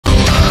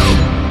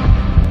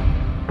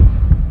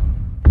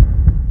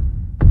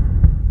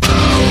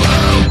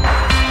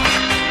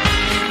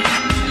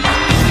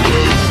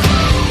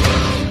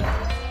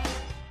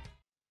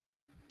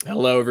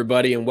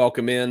everybody, and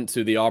welcome in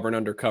to the Auburn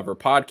Undercover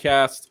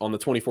podcast on the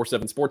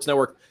 24/7 Sports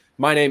Network.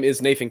 My name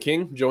is Nathan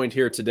King, joined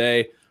here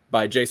today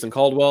by Jason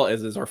Caldwell,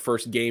 as is our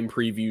first game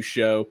preview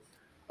show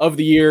of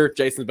the year.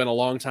 Jason's been a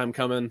long time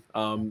coming.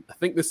 I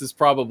think this is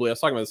probably, I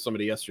was talking about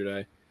somebody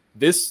yesterday.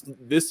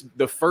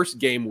 The first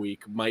game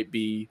week might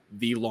be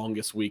the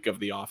longest week of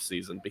the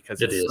offseason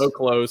because it's so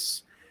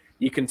close.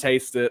 You can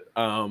taste it.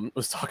 I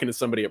was talking to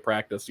somebody at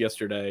practice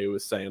yesterday who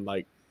was saying,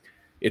 like,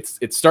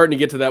 it's starting to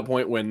get to that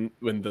point when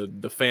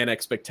the fan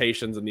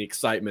expectations and the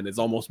excitement is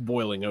almost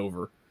boiling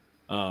over,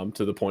 to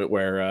the point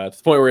where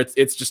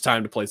it's just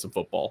time to play some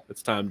football.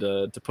 It's time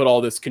to put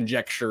all this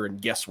conjecture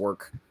and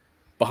guesswork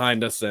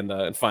behind us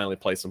and finally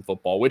play some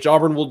football, which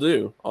Auburn will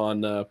do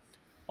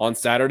on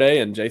Saturday.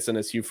 And Jason,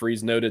 as Hugh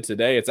Freeze noted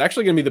today, it's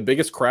actually going to be the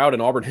biggest crowd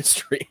in Auburn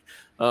history,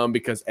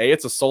 because A,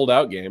 it's a sold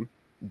out game.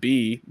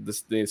 B,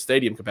 the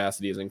stadium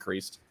capacity is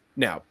increased.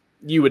 Now,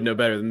 you would know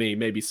better than me.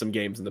 Maybe some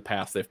games in the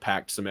past they've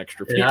packed some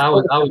extra people. Yeah,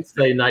 I would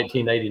say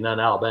 1989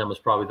 Alabama is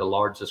probably the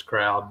largest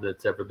crowd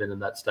that's ever been in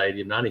that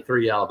stadium.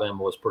 93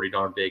 Alabama was pretty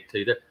darn big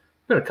too. There's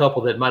been a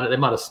couple that might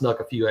have snuck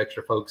a few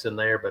extra folks in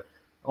there, but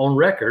on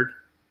record,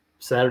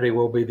 Saturday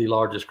will be the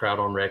largest crowd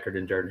on record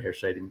in Jordan-Hare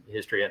Stadium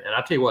history. And I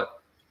tell you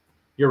what,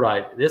 you're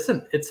right. It's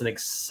an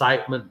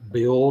excitement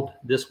build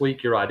this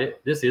week. You're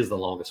right. This is the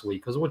longest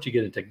week, because once you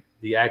get into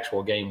the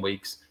actual game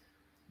weeks,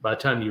 by the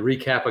time you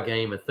recap a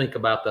game and think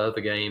about the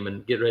other game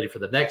and get ready for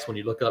the next one,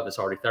 you look up and it's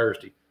already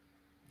Thursday.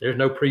 There's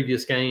no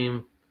previous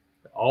game.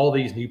 All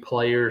these new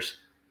players.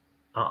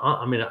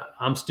 I mean,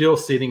 I'm still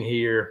sitting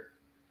here,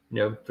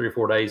 3 or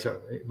 4 days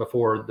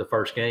before the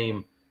first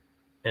game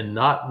and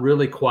not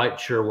really quite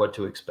sure what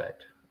to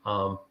expect.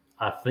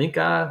 I think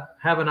I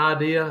have an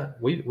idea.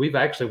 We've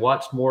actually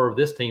watched more of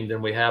this team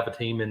than we have a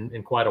team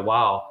in quite a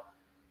while.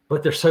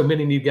 But there's so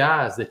many new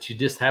guys that you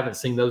just haven't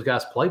seen those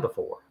guys play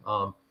before.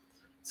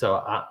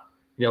 So,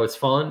 it's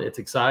fun. It's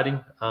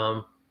exciting.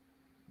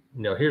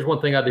 Here's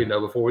one thing I do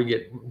know before we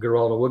get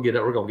rolling. We're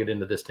going to get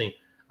into this team.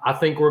 I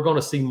think we're going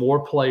to see more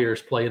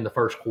players play in the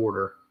first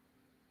quarter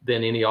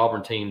than any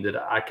Auburn team that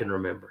I can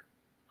remember.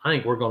 I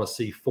think we're going to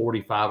see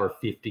 45 or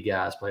 50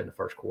 guys play in the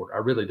first quarter. I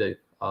really do.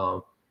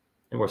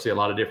 And we'll see a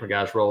lot of different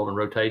guys roll in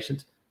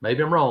rotations.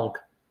 Maybe I'm wrong,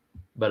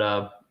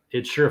 but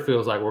it sure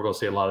feels like we're going to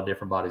see a lot of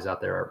different bodies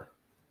out there early.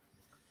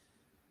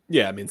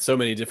 Yeah, I mean, so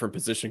many different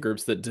position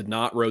groups that did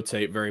not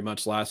rotate very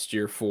much last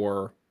year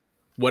for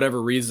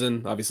whatever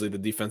reason. Obviously, the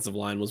defensive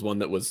line was one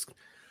that was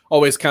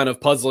always kind of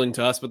puzzling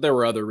to us, but there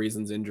were other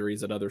reasons,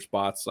 injuries at other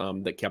spots,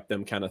 that kept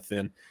them kind of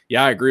thin.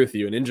 Yeah, I agree with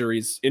you. And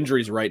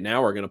injuries right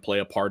now are going to play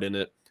a part in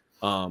it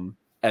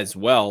as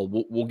well.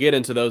 We'll get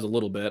into those a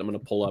little bit. I'm going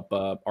to pull up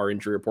our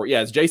injury report.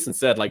 Yeah, as Jason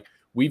said, like,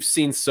 we've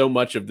seen so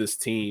much of this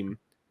team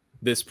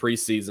this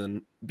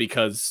preseason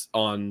because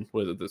so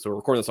we're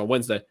recording this on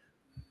Wednesday.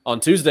 On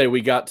Tuesday,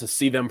 we got to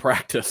see them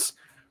practice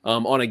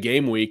on a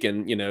game week.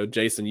 And,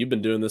 Jason, you've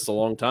been doing this a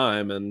long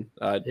time, and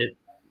it's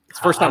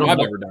the first time I've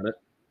ever done it.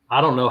 I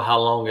don't know how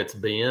long it's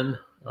been,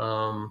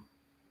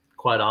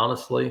 quite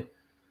honestly,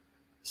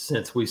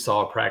 since we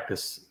saw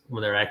practice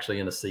when they're actually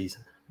in a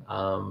season.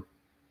 Gus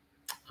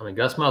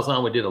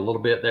Malzahn, we did a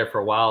little bit there for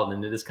a while, and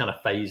then it just kind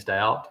of phased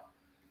out.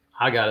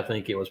 I got to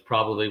think it was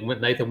probably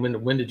Nathan.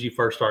 When did you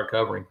first start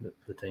covering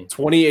the team?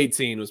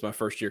 2018 was my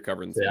first year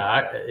covering the team.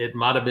 Yeah, it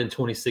might have been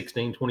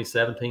 2016,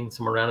 2017,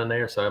 somewhere around in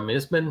there. So,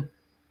 it's been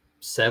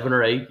 7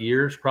 or 8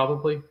 years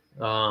probably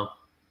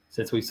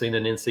since we've seen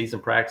an in-season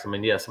practice.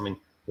 Yes,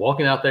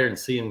 walking out there and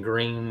seeing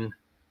green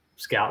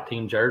scout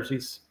team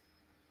jerseys,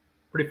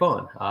 pretty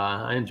fun.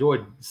 I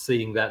enjoyed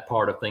seeing that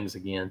part of things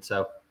again.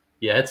 So,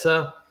 yeah, it's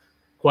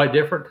quite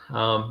different.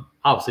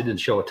 Obviously,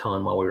 didn't show a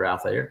ton while we were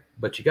out there,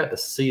 but you got to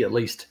see at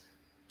least –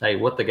 hey,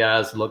 what the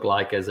guys look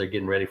like as they're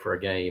getting ready for a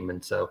game.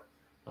 And so,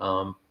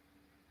 I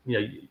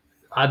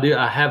have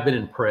been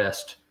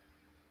impressed.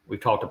 We've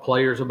talked to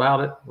players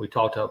about it. We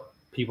talked to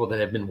people that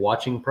have been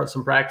watching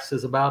some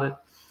practices about it.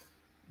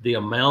 The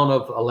amount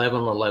of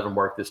 11-on-11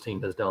 work this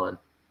team has done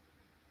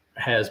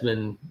has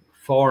been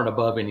far and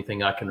above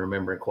anything I can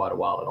remember in quite a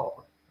while at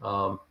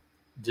all.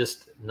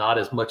 Just not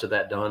as much of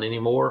that done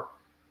anymore.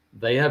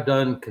 They have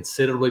done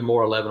considerably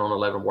more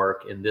 11-on-11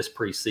 work in this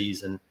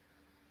preseason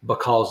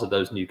because of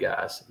those new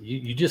guys.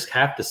 You just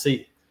have to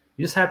see.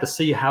 You just have to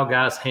see how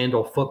guys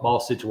handle football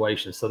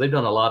situations. So they've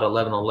done a lot of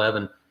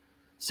 11-on-11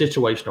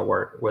 situational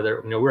work.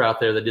 Where we're out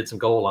there, they did some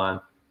goal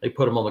line. They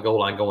put them on the goal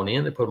line going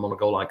in. They put them on the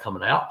goal line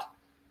coming out.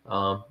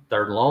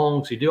 Third and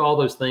longs. You do all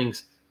those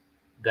things.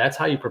 That's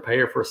how you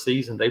prepare for a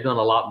season. They've done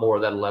a lot more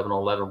of that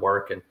 11-on-11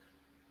 work, and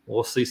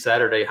we'll see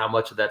Saturday how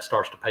much of that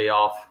starts to pay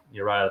off.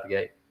 Right out of the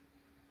gate.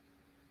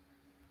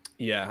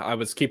 Yeah, I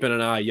was keeping an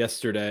eye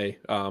yesterday.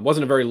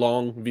 Wasn't a very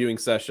long viewing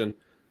session,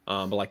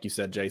 but like you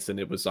said, Jason,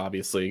 it was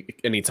obviously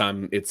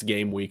anytime it's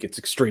game week, it's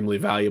extremely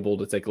valuable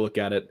to take a look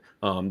at it.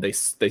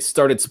 They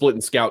started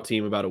splitting scout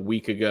team about a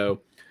week ago,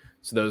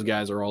 so those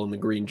guys are all in the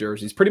green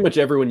jerseys. Pretty much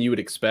everyone you would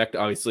expect.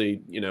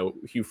 Obviously,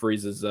 Hugh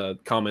Freeze's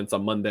comments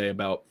on Monday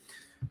about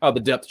the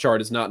depth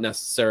chart is not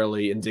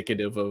necessarily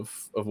indicative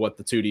of what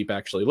the two deep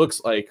actually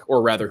looks like,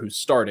 or rather who's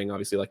starting.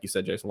 Obviously, like you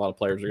said, Jason, a lot of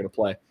players are going to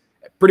play.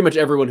 Pretty much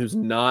everyone who's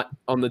not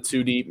on the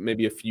two deep,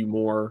 maybe a few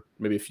more,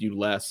 maybe a few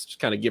less, just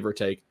kind of give or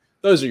take.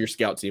 Those are your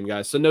scout team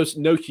guys. So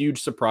no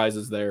huge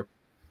surprises there,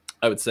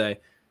 I would say.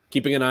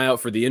 Keeping an eye out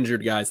for the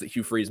injured guys that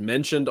Hugh Freeze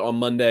mentioned on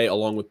Monday,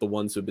 along with the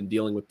ones who've been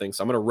dealing with things.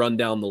 So I'm going to run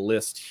down the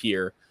list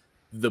here.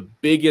 The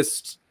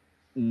biggest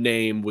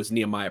name was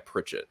Nehemiah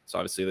Pritchett. So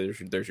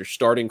obviously there's your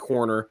starting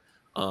corner.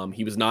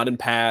 He was not in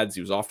pads.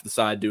 He was off to the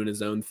side doing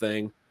his own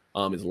thing.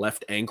 His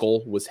left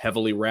ankle was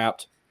heavily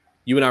wrapped.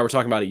 You and I were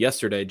talking about it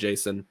yesterday,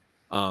 Jason.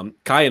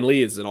 Kyan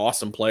Lee is an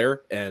awesome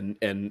player and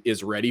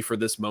is ready for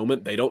this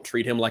moment. They don't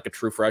treat him like a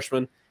true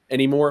freshman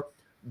anymore.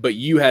 But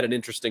you had an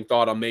interesting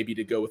thought on maybe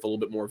to go with a little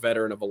bit more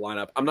veteran of a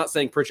lineup. I'm not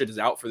saying Pritchett is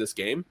out for this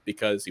game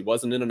because he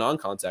wasn't in a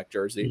non-contact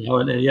jersey.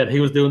 And yet he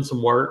was doing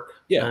some work.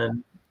 Yeah.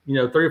 And,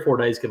 3 or 4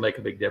 days can make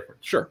a big difference.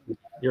 Sure.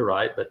 You're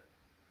right. But,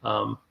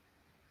 what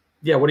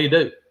do you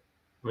do?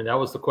 I mean, that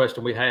was the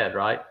question we had,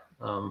 right?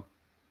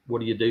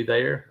 What do you do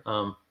there?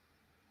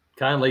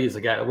 Kyan Lee is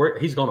a guy.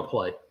 He's going to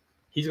play.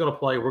 He's going to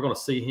play. We're going to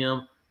see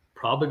him.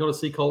 Probably going to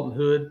see Colton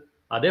Hood.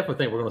 I definitely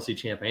think we're going to see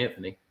Champ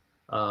Anthony.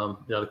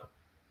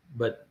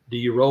 But do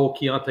you roll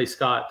Keontae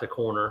Scott to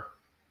corner,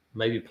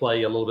 maybe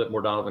play a little bit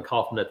more Donovan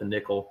Kaufman at the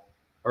nickel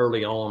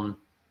early on,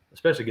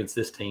 especially against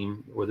this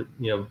team with,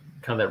 kind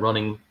of that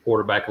running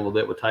quarterback a little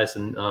bit with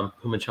Tyson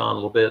Humachan a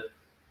little bit.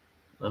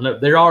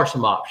 There are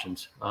some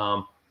options.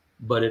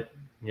 But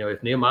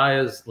if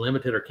Nehemiah is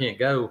limited or can't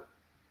go,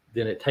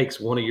 then it takes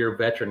one of your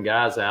veteran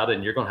guys out,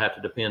 and you're going to have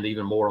to depend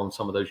even more on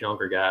some of those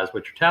younger guys,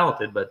 which are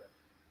talented, but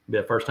be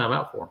a first time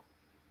out for them.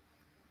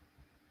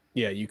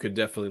 Yeah, you could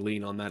definitely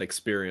lean on that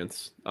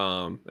experience.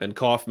 And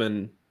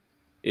Kaufman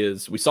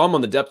we saw him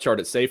on the depth chart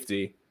at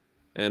safety,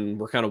 and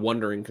we're kind of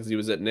wondering because he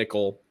was at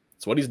nickel.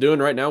 It's what he's doing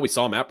right now. We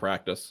saw him at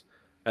practice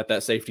at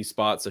that safety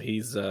spot, so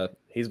he's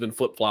been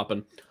flip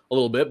flopping a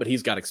little bit, but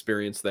he's got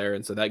experience there,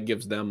 and so that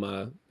gives them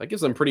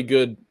pretty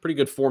good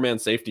 4-man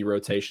safety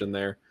rotation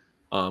there,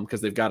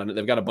 because they've got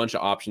a bunch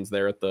of options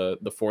there at the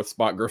 4th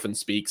spot. Griffin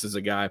Speaks is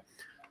a guy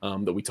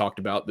that we talked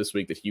about this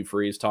week that Hugh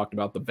Freeze talked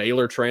about, the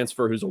Baylor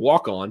transfer who's a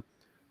walk-on.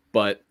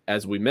 But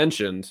as we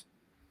mentioned,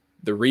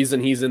 the reason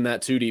he's in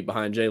that 2 deep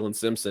behind Jalen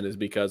Simpson is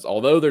because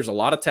although there's a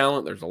lot of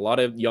talent, there's a lot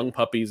of young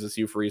puppies, as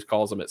Hugh Freeze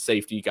calls them, at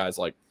safety, guys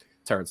like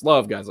Terrence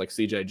Love, guys like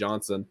CJ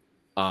Johnson.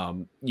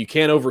 You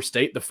can't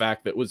overstate the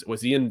fact that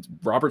was he in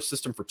Robert's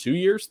system for 2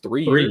 years,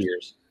 3 years? 3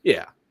 years.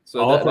 Yeah. So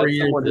all that's 3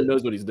 years someone who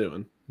knows what he's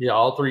doing. Yeah,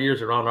 all 3 years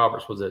that Ron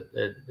Roberts was at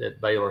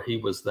Baylor, he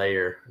was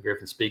there.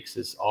 Griffin Speaks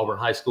is Auburn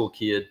high school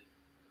kid.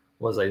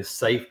 Was a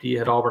safety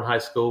at Auburn High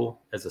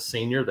School as a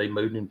senior. They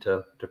moved him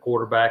to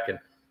quarterback, and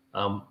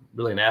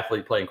really an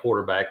athlete playing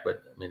quarterback.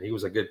 But I mean, he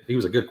was a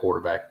good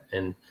quarterback,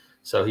 and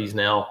so he's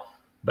now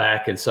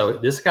back. And so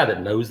this guy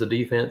that knows the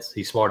defense,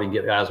 he's smart. He can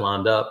get guys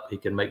lined up. He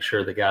can make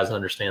sure the guys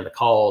understand the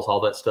calls, all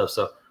that stuff.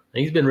 So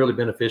he's been really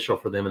beneficial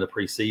for them in the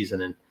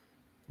preseason. And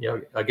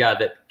a guy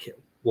that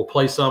will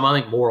play some. I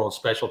think more on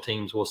special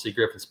teams. We'll see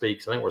Griffin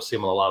Speaks. I think we'll see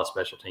him on a lot of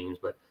special teams,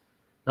 but.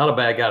 Not a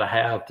bad guy to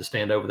have to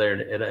stand over there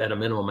and at a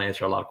minimum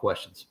answer a lot of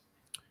questions.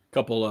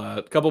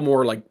 Couple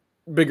more like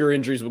bigger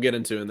injuries we'll get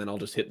into, and then I'll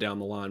just hit down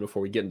the line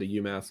before we get into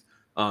UMass.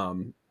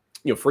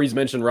 Freeze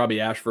mentioned Robbie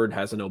Ashford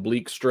has an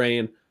oblique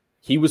strain.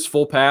 He was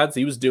full pads.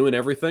 He was doing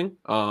everything.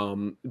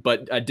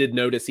 But I did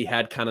notice he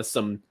had kind of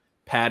some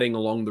padding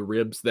along the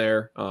ribs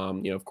there.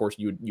 Of course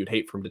you'd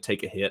hate for him to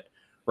take a hit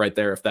right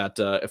there if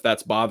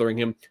that's bothering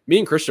him. Me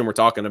and Christian were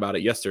talking about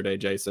it yesterday,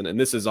 Jason, and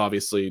this is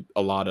obviously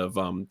a lot of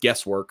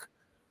guesswork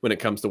when it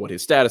comes to what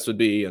his status would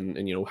be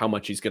and how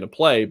much he's going to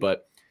play.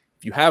 But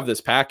if you have this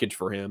package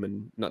for him,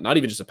 and not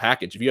even just a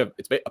package, if you have,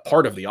 it's a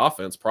part of the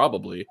offense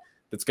probably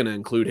that's going to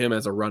include him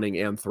as a running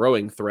and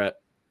throwing threat,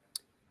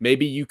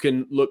 maybe you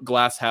can look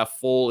glass half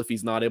full if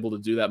he's not able to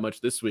do that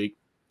much this week,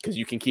 because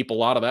you can keep a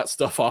lot of that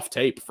stuff off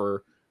tape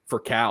for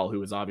Cal,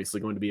 who is obviously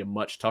going to be a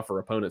much tougher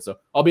opponent. So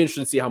I'll be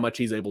interested to see how much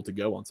he's able to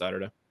go on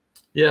Saturday.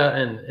 Yeah,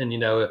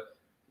 and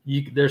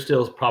there's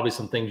still probably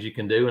some things you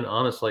can do. And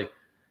honestly,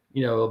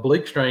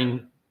 oblique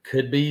strain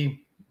could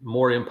be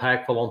more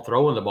impactful on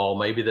throwing the ball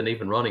maybe than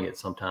even running it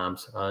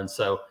sometimes. And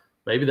so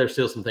maybe there's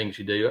still some things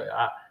you do.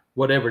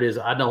 Whatever it is,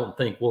 I don't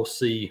think we'll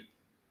see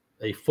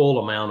a full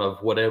amount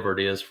of whatever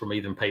it is from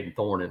even Peyton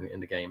Thorne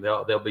in the game.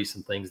 There'll be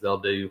some things they'll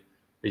do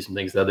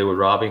with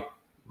Robbie.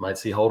 Might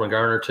see Holden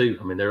Garner too.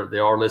 I mean, they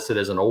are listed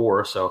as an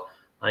or, so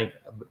I think,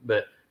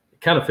 but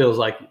it kind of feels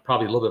like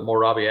probably a little bit more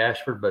Robbie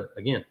Ashford. But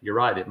again, you're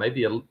right. It may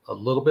be a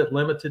little bit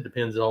limited,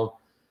 depends on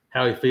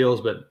how he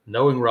feels, but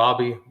knowing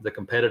Robbie, the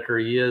competitor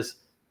he is,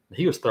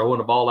 he was throwing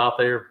the ball out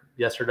there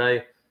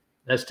yesterday.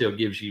 That still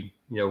gives you,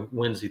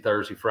 Wednesday,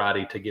 Thursday,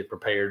 Friday to get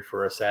prepared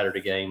for a Saturday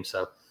game.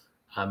 So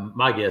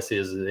my guess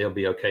is that he'll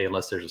be okay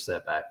unless there's a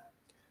setback.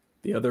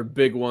 The other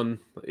big one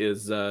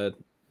is and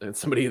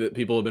somebody that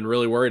people have been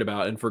really worried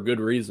about, and for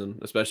good reason,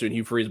 especially when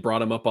Hugh Freeze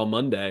brought him up on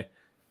Monday.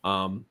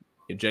 Jalen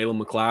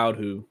McLeod,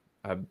 who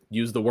I've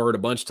used the word a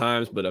bunch of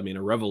times, but I mean,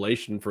 a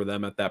revelation for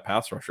them at that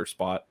pass rusher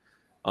spot.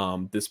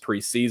 this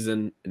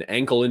preseason, an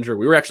ankle injury.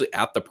 We were actually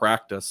at the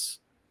practice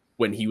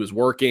when he was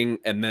working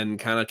and then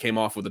kind of came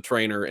off with a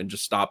trainer and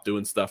just stopped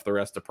doing stuff the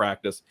rest of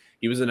practice.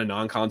 He was in a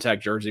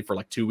non-contact jersey for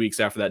like 2 weeks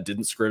after that,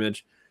 didn't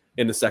scrimmage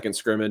in the second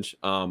scrimmage.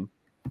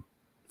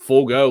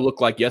 Full go,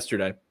 looked like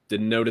yesterday.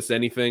 Didn't notice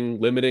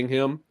anything limiting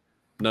him.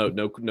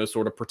 No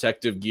sort of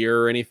protective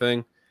gear or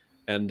anything.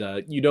 And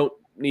you don't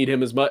need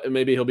him as much.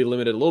 Maybe he'll be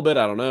limited a little bit.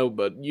 I don't know,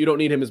 but you don't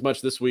need him as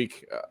much this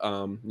week.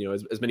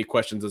 As many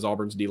questions as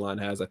Auburn's D-line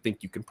has, I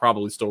think you can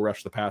probably still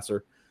rush the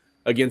passer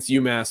against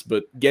UMass,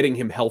 but getting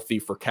him healthy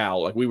for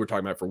Cal, like we were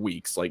talking about for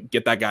weeks, like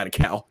get that guy to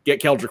Cal, get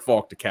Keldrick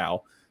Falk to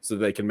Cal so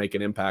they can make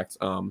an impact.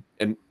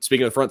 And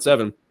speaking of the front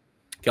seven,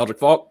 Keldrick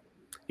Falk,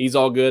 he's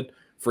all good.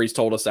 Freeze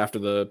told us after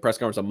the press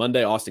conference on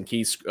Monday, Austin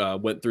Keys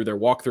went through their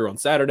walkthrough on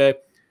Saturday.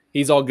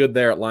 He's all good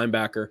there at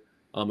linebacker.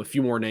 A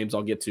few more names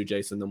I'll get to,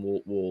 Jason, then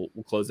we'll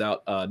close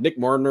out. Nick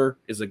Martiner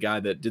is a guy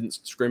that didn't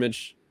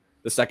scrimmage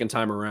the second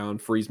time around.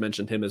 Freeze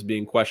mentioned him as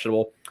being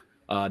questionable.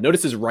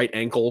 Notice his right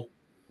ankle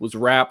was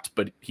wrapped,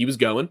 but he was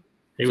going.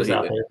 He was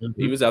out there.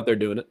 He was out there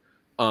doing it.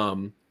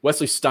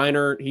 Wesley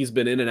Steiner, he's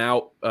been in and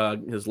out.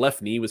 His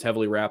left knee was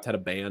heavily wrapped, had a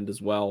band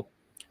as well.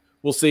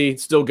 We'll see.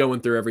 Still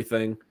going through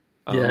everything.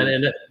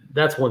 And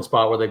that's one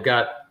spot where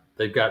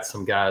they've got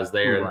some guys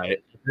there.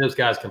 Right. Those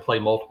guys can play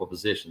multiple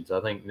positions. I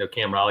think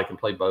Cam Riley can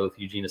play both.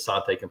 Eugene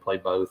Asante can play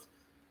both.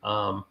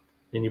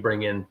 Then you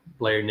bring in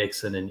Larry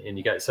Nixon, and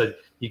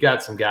you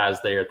got some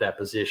guys there at that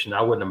position.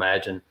 I wouldn't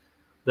imagine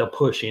they'll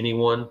push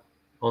anyone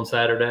on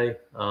Saturday.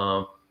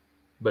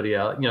 But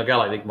yeah, a guy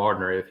like Nick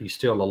Martiner, if he's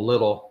still a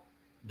little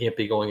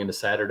gimpy going into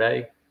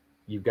Saturday,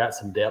 you've got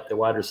some depth at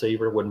wide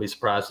receiver. Wouldn't be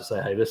surprised to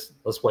say, hey,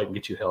 let's wait and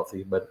get you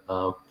healthy. But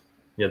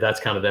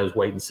that's kind of those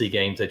wait and see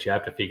games that you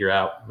have to figure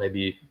out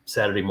maybe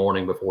Saturday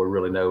morning before we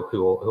really know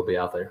who'll be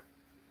out there.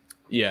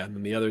 Yeah, and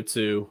then the other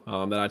two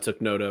that I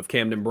took note of,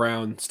 Camden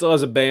Brown still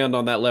has a band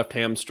on that left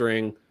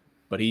hamstring,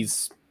 but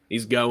he's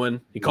going.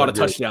 He caught a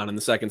touchdown in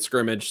the second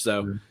scrimmage,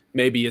 so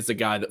maybe it's a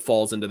guy that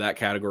falls into that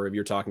category of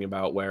you're talking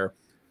about, where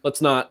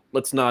let's not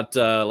push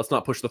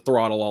the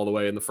throttle all the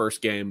way in the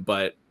first game,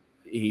 but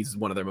he's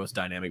one of their most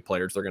dynamic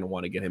players. They're going to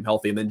want to get him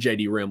healthy. And then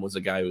J.D. Rim was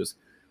a guy who was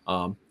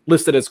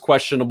listed as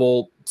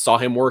questionable. Saw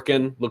him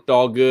working, looked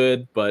all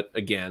good, but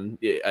again,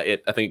 I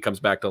think it comes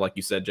back to, like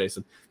you said,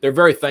 Jason, they're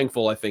very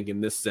thankful, I think,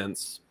 in this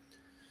sense,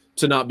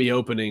 to not be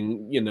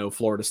opening,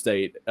 Florida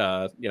State,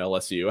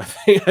 LSU.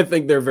 I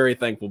think they're very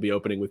thankful to be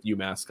opening with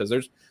UMass,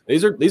 because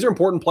these are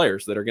important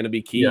players that are going to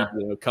be key. Yeah.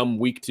 Come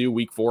week 2,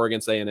 week 4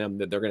 against A&M,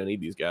 that they're going to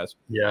need these guys.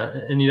 Yeah,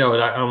 and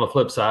on the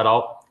flip side,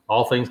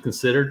 all things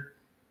considered,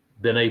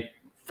 been a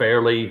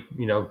fairly,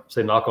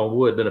 say knock on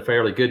wood, been a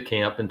fairly good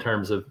camp in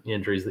terms of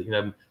injuries.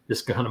 That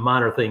just kind of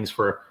minor things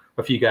for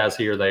a few guys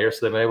here or there,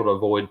 so they've been able to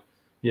avoid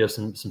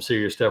some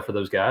serious stuff for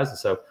those guys. And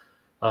so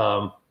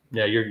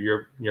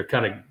you're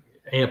kind of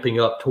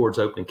amping up towards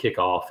opening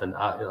kickoff. And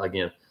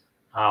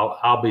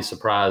I'll be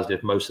surprised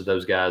if most of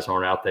those guys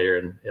aren't out there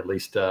and at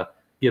least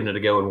giving it a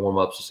go and warm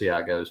ups to see how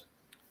it goes.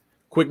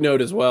 Quick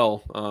note as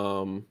well,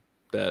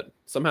 that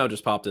somehow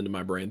just popped into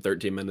my brain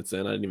 13 minutes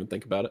in. I didn't even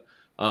think about it.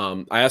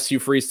 I asked Hugh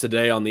Freeze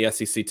today on the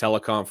SEC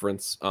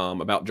teleconference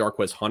about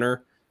Jarquez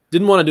Hunter.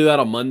 Didn't want to do that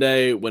on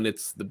Monday when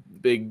it's the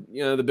big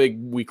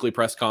weekly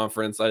press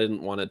conference. I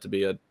didn't want it to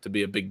be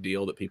a big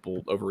deal that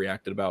people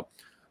overreacted about.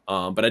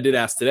 But I did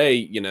ask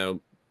today,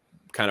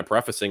 kind of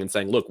prefacing and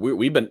saying, look,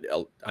 we've been,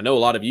 I know a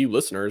lot of you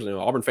listeners,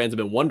 Auburn fans have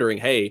been wondering,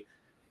 hey,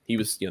 he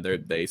was,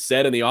 they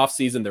said in the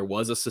offseason there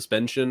was a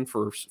suspension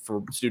for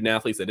student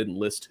athletes. They didn't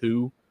list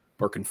who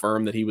or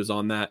confirm that he was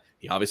on that.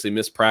 He obviously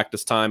missed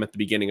practice time at the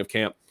beginning of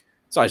camp.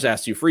 So I just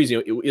asked you, Freeze,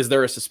 is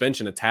there a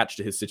suspension attached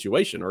to his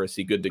situation, or is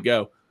he good to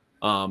go?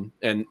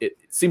 And it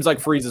seems like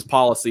Freeze's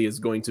policy is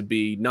going to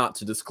be not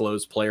to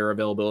disclose player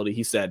availability.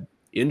 He said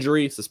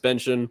injury,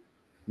 suspension,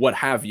 what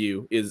have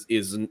you, is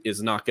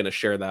not going to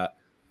share that.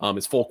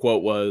 His full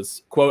quote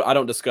was, quote, "I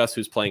don't discuss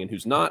who's playing and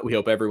who's not. We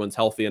hope everyone's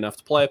healthy enough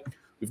to play.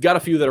 We've got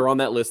a few that are on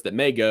that list that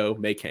may go,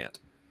 may can't.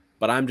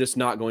 But I'm just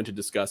not going to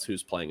discuss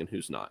who's playing and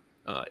who's not."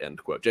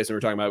 End quote. Jason, we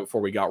were talking about it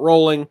before we got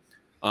rolling.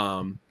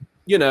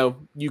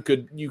 You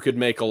could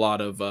make a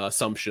lot of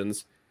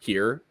assumptions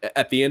here.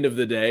 At the end of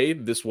the day,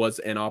 this was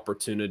an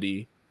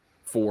opportunity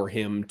for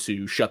him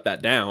to shut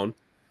that down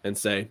and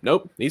say,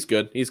 nope, he's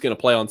good. He's going to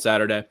play on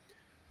Saturday.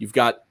 You've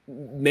got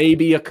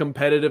maybe a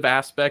competitive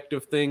aspect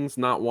of things,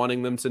 not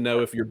wanting them to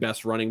know if your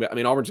best running back. I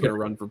mean, Auburn's going to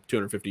run for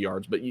 250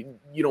 yards, but you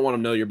don't want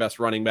to know your best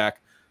running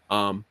back.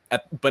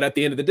 But at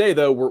the end of the day,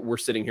 though, we're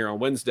sitting here on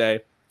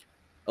Wednesday,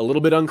 a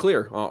little bit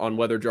unclear on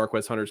whether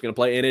Jarquez Hunter is going to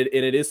play. And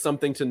it is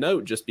something to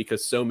note, just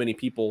because so many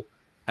people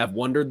have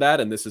wondered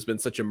that, and this has been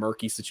such a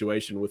murky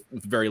situation with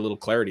very little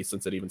clarity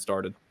since it even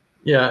started.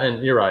 Yeah,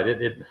 and you're right.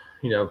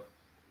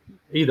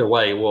 Either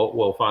way,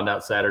 we'll find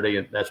out Saturday,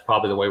 and that's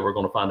probably the way we're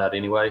going to find out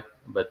anyway.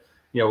 But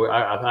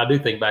I do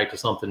think back to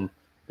something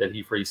that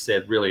Hugh Freeze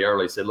said really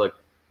early. He said,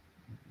 "Look,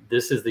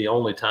 this is the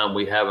only time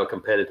we have a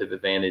competitive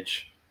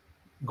advantage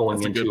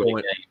going into a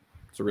game."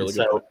 It's a really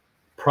good point.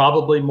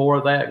 Probably more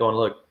of that going.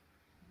 Look,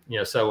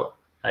 so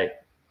hey,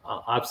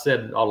 I've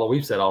said, although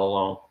we've said all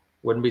along,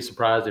 wouldn't be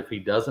surprised if he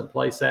doesn't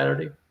play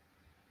Saturday,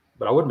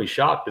 but I wouldn't be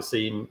shocked to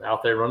see him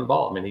out there running the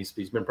ball. I mean, he's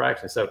been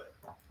practicing. So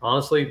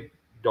honestly,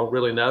 don't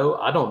really know.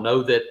 I don't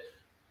know that,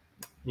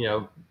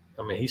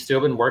 I mean, he's still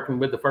been working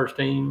with the first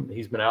team.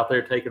 He's been out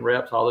there taking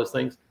reps, all those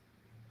things.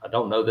 I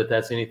don't know that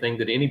that's anything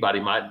that anybody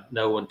might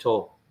know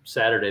until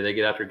Saturday they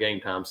get after game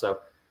time. So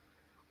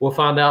we'll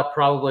find out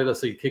probably,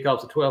 let's see,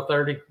 kickoffs at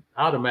 12:30.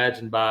 I'd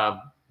imagine by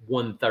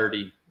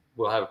 1:30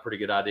 we'll have a pretty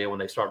good idea when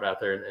they start out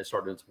there and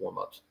start doing some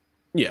warm-ups.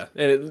 Yeah,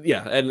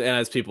 and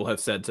as people have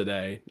said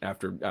today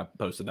after I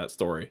posted that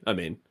story, I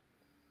mean,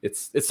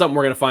 it's something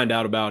we're going to find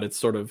out about. It's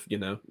sort of,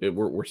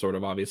 we're sort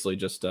of obviously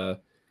just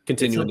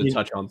continuing to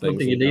touch on things.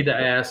 Something you need to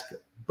ask,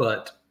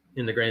 but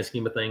in the grand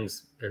scheme of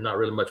things, there's not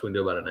really much we can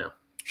do about it now.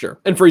 Sure.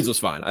 And Freeze was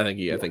fine. I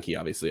think he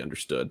obviously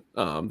understood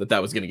that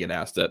was going to get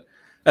asked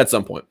at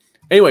some point.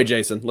 Anyway,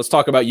 Jason, let's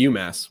talk about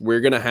UMass. We're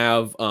going to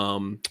have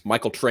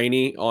Michael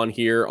Trainey on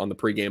here on the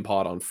pregame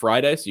pod on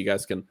Friday, so you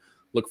guys can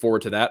look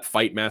forward to that.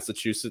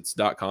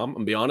 FightMassachusetts.com. I'm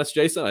going to be honest,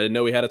 Jason, I didn't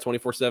know we had a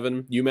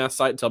 24/7 UMass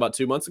site until about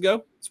 2 months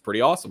ago. It's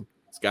pretty awesome.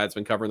 This guy's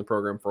been covering the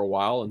program for a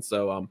while, and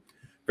so I'm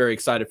very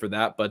excited for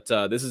that. But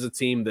this is a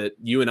team that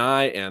you and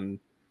I and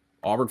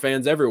Auburn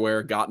fans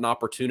everywhere got an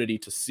opportunity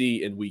to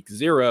see in week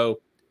 0.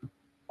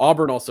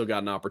 Auburn also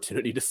got an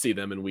opportunity to see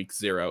them in week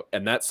 0.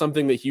 And that's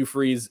something that Hugh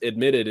Freeze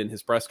admitted in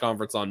his press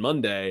conference on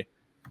Monday.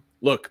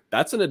 Look,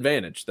 that's an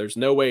advantage. There's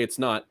no way it's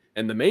not.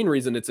 And the main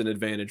reason it's an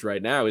advantage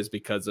right now is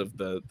because of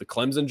the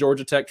Clemson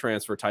Georgia Tech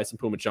transfer, Tyson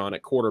Pumachan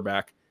at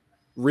quarterback,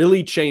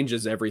 really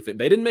changes everything.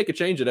 They didn't make a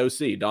change at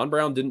OC. Don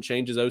Brown didn't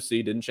change his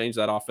OC, didn't change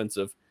that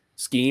offensive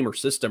scheme or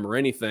system or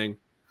anything.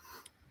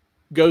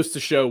 Goes to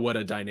show what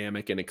a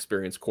dynamic and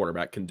experienced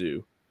quarterback can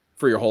do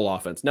for your whole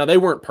offense. Now, they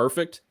weren't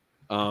perfect.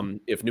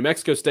 If New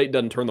Mexico State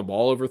doesn't turn the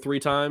ball over 3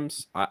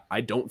 times,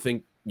 I don't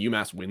think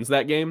UMass wins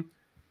that game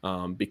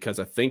because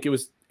I think it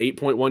was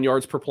 8.1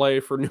 yards per play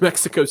for New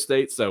Mexico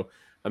State. So,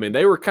 I mean,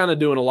 they were kind of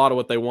doing a lot of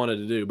what they wanted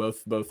to do,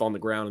 both on the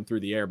ground and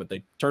through the air, but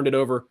they turned it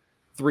over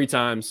 3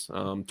 times,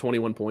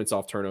 21 points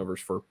off turnovers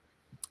for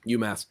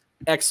UMass.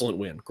 Excellent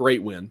win.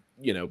 Great win.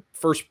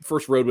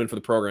 First road win for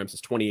the program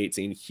since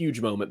 2018. Huge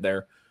moment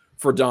there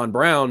for Don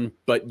Brown,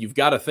 but you've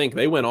got to think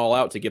they went all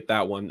out to get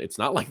that one. It's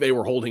not like they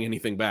were holding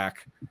anything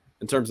back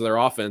in terms of their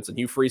offense. And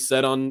Hugh Freeze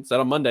said on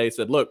Monday, he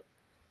said, look,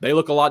 they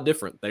look a lot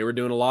different. They were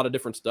doing a lot of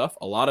different stuff.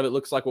 A lot of it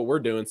looks like what we're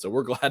doing. So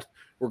we're glad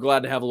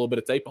to have a little bit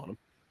of tape on them.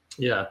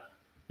 Yeah.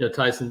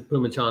 Tyson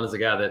Pumachan is a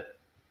guy that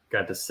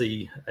got to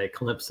see at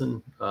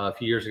Clemson a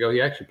few years ago.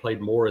 He actually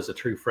played more as a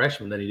true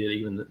freshman than he did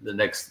even the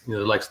next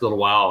little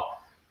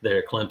while there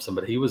at Clemson.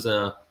 But he was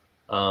the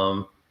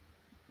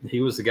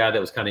guy that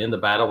was kind of in the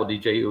battle with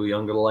DJ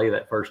Uyunglele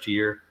that first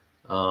year.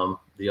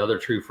 The other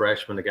true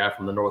freshman, the guy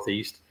from the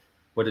Northeast,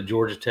 went to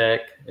Georgia Tech,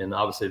 and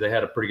obviously they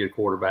had a pretty good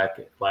quarterback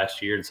last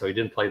year, and so he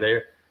didn't play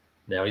there.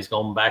 Now he's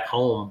gone back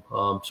home,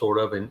 sort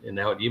of, and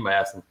now at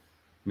UMass. And I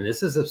mean,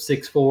 this is a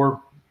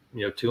 6'4",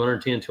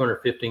 210,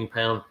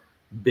 215-pound,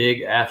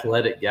 big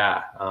athletic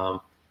guy.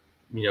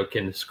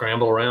 Can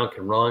scramble around,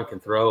 can run, can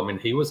throw. I mean,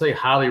 he was a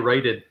highly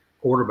rated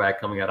quarterback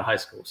coming out of high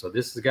school. So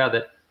this is a guy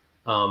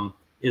that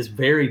is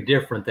very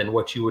different than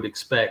what you would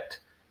expect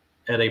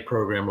at a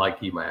program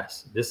like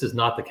UMass. This is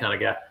not the kind of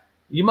guy.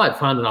 You might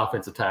find an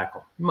offensive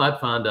tackle. You might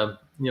find a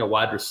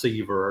wide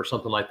receiver or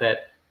something like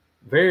that.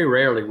 Very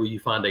rarely will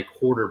you find a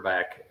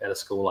quarterback at a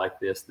school like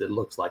this that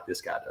looks like this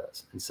guy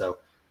does. And so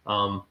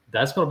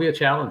that's going to be a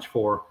challenge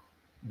for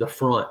the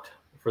front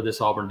for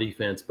this Auburn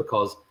defense,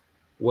 because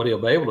what he'll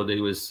be able to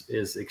do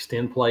is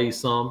extend plays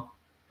some.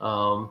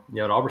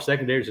 Auburn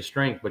secondary is a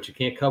strength, but you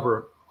can't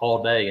cover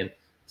all day. And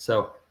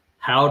so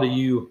how do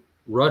you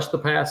rush the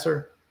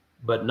passer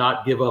but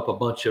not give up a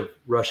bunch of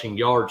rushing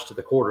yards to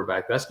the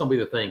quarterback? That's going to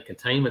be the thing.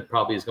 Containment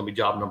probably is going to be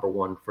job number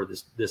 1 for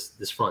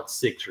this front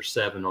 6 or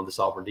 7 on this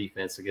Auburn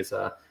defense against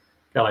a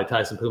guy like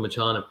Tyson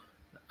Pumachan.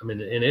 I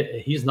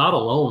mean, he's not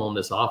alone on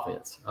this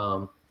offense.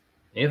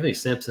 Anthony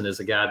Simpson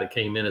is a guy that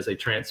came in as a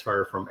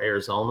transfer from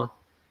Arizona,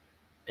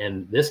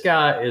 and this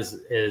guy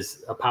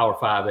is a Power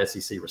 5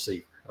 SEC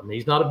receiver. I mean,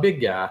 he's not a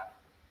big guy.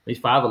 He's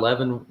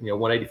 5'11",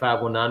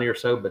 185, 190 or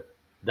so, but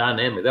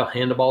dynamic. They'll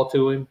hand the ball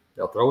to him.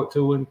 They'll throw it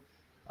to him.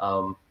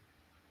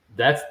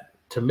 That's,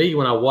 to me,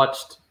 when I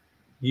watched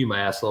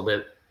UMass a little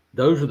bit,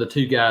 those are the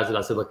 2 guys that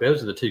I said, look,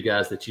 those are the 2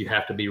 guys that you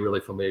have to be really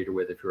familiar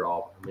with if you're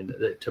Auburn. I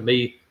mean, to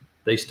me,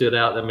 they stood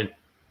out. I mean,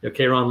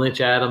 K'Ron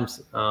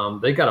Lynch-Adams,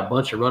 they got a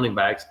bunch of running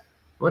backs.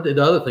 What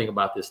the other thing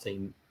about this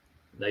team,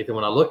 Nathan,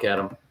 when I look at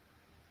them,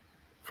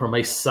 from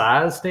a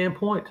size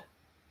standpoint,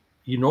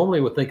 you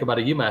normally would think about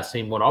a UMass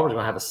team when Auburn's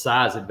going to have a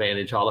size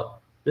advantage.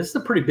 This is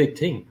a pretty big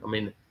team. I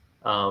mean,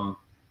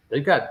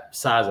 they've got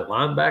size at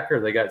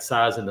linebacker. They got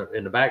size in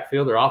the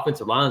backfield. Their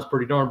offensive line is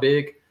pretty darn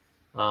big.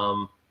 They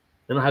don't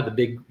have the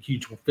big,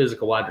 huge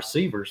physical wide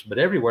receivers, but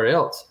everywhere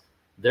else,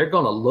 they're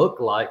going to look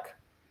like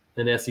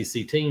an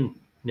SEC team.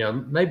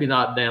 Maybe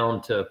not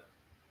down to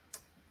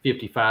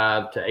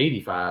 55 to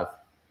 85,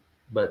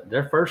 but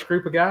their first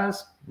group of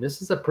guys,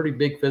 this is a pretty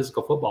big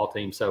physical football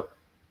team. So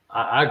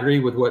I agree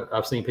with what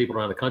I've seen people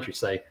around the country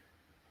say.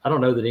 I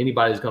don't know that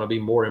anybody's going to be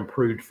more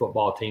improved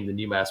football team than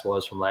UMass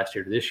was from last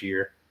year to this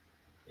year.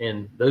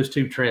 And those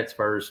two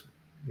transfers,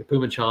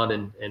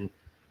 Pumachan and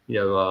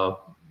the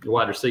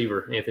wide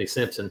receiver, Anthony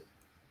Simpson,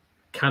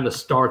 kind of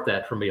start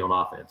that for me on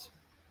offense.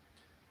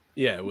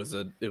 Yeah, it was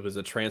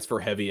a transfer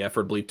heavy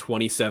effort. I believe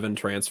 27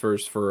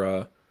 transfers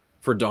for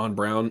Don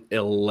Brown,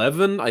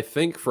 11 I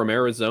think from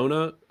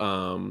Arizona,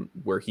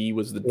 where he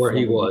was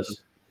he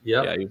was.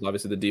 Yeah, he was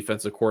obviously the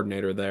defensive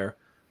coordinator there.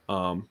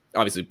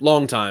 Obviously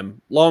long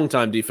time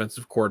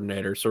defensive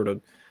coordinator, sort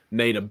of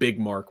made a big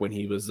mark when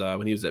he was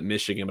at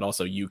Michigan, but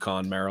also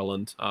UConn,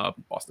 Maryland,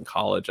 Boston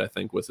College, I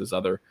think was his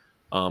other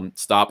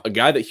stop. A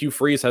guy that Hugh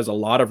Freeze has a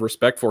lot of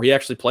respect for. He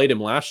actually played him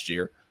last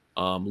year.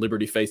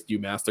 Liberty faced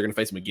UMass. They're going to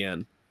face him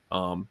again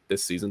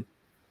this season.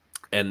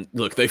 And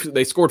look,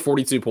 they scored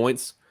 42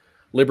 points.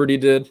 Liberty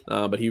did,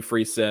 but Hugh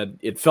Freeze said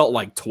it felt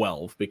like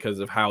 12 because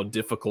of how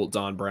difficult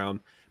Don Brown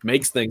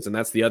makes things. And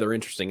that's the other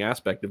interesting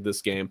aspect of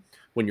this game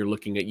when you're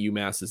looking at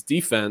UMass's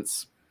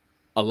defense.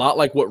 A lot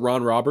like what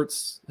Ron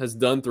Roberts has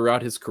done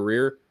throughout his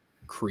career,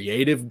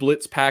 creative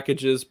blitz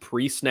packages,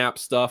 pre-snap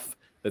stuff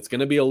that's going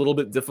to be a little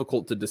bit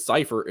difficult to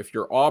decipher. If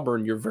you're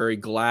Auburn, you're very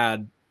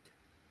glad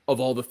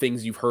of all the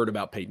things you've heard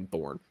about Peyton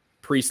Thorne.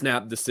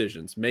 Pre-snap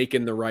decisions,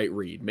 making the right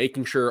read,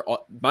 making sure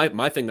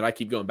my thing that I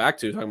keep going back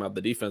to, talking about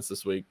the defense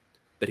this week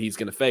that he's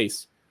going to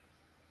face,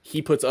 he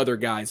puts other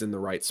guys in the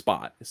right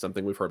spot is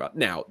something we've heard about.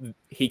 Now,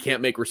 he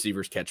can't make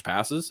receivers catch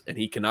passes, and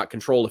he cannot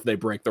control if they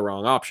break the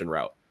wrong option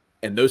route.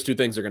 And those two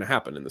things are going to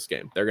happen in this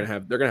game. They're going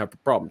to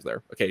have problems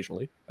there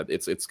occasionally.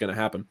 It's going to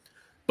happen.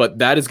 But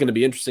that is going to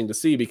be interesting to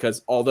see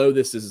because although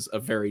this is a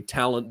very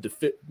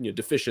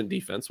deficient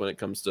defense when it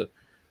comes to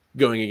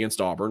going against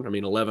Auburn, I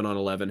mean, 11 on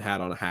 11,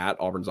 hat on a hat.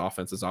 Auburn's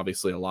offense is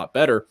obviously a lot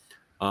better.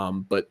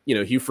 But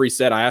Hugh Freeze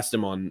said, I asked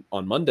him on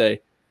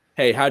Monday,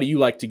 hey, how do you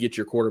like to get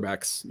your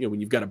quarterbacks, when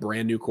you've got a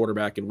brand new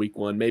quarterback in week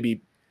one?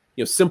 Maybe,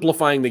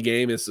 simplifying the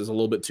game is a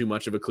little bit too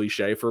much of a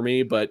cliche for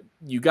me, but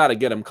you got to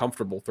get them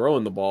comfortable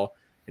throwing the ball.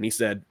 And he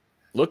said,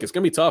 look, it's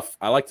going to be tough.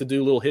 I like to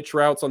do little hitch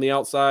routes on the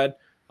outside.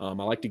 I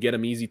like to get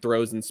them easy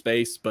throws in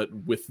space, but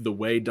with the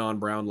way Don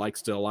Brown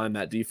likes to align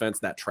that defense,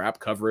 that trap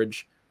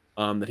coverage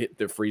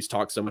that Freeze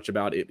talks so much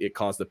about, it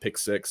caused the pick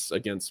six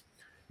against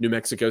New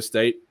Mexico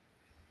State.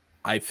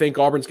 I think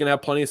Auburn's going to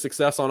have plenty of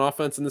success on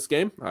offense in this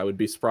game. I would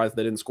be surprised if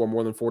they didn't score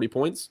more than 40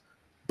 points,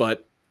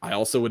 but I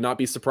also would not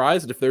be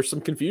surprised if there's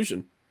some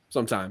confusion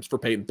sometimes for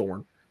Peyton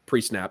Thorne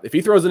pre-snap. If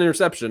he throws an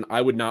interception,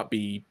 I would not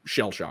be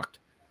shell-shocked.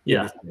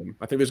 Yeah.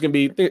 I think there's going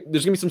to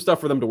be some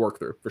stuff for them to work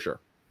through for sure.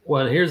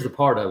 Well, here's the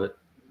part of it,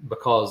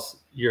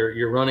 because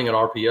you're running an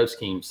RPO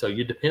scheme, so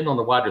you depend on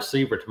the wide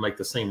receiver to make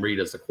the same read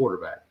as the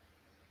quarterback.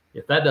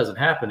 If that doesn't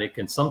happen, it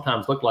can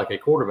sometimes look like a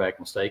quarterback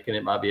mistake, and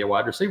it might be a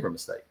wide receiver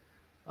mistake.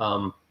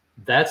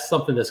 That's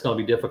something that's going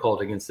to be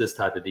difficult against this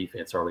type of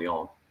defense early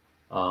on.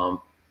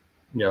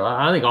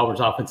 I think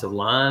Auburn's offensive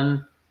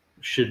line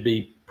should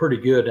be pretty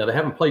good. Now, they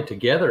haven't played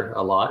together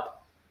a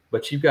lot,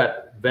 but you've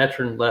got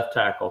veteran left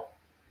tackle,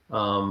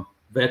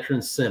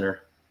 veteran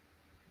center,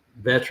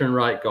 veteran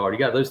right guard. You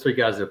got those three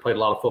guys that have played a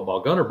lot of football.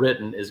 Gunnar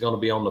Britton is going to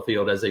be on the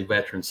field as a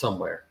veteran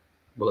somewhere.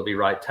 Will it be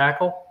right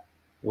tackle?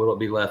 Will it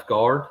be left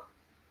guard?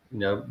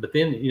 But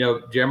then,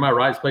 Jeremiah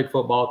Wright's played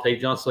football.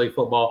 Tate Johnson played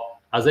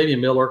football. Isaiah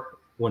Miller,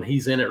 when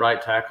he's in at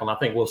right tackle, and I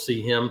think we'll see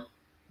him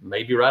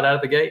maybe right out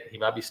of the gate. He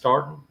might be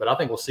starting, but I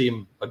think we'll see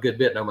him a good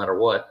bit no matter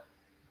what.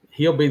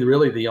 He'll be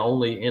really the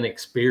only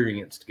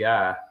inexperienced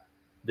guy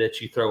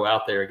that you throw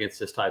out there against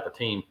this type of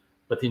team.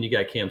 But then you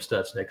got Cam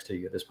Stutz next to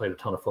you that's played a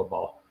ton of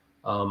football.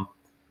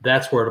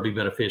 That's where it'll be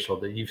beneficial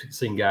that you've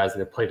seen guys that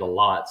have played a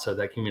lot, so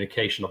that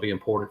communication will be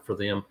important for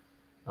them.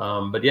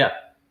 But yeah,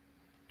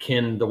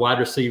 can the wide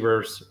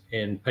receivers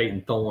and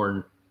Peyton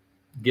Thorne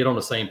get on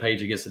the same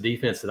page against the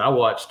defense that I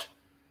watched?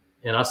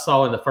 And I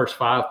saw in the first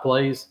 5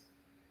 plays,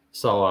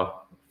 saw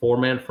a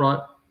 4-man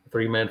front, a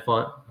 3-man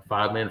front, a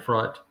 5-man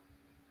front.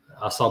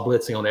 I saw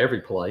blitzing on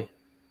every play.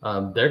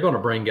 They're going to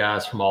bring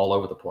guys from all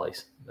over the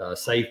place,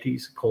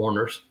 safeties,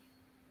 corners,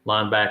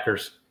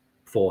 linebackers,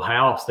 full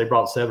house. They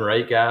brought 7 or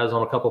 8 guys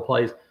on a couple of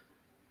plays.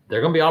 There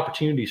are going to be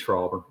opportunities for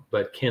Auburn,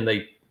 but can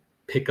they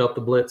pick up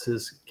the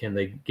blitzes? Can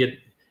they get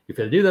 – if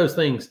they do those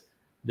things,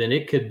 then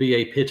it could be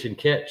a pitch and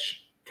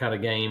catch kind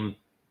of game,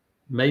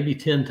 maybe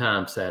 10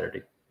 times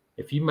Saturday.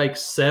 If you make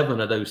 7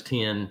 of those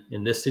 10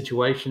 in this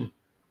situation,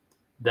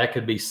 that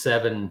could be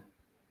 7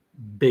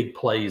 big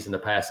plays in the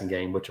passing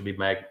game, which would be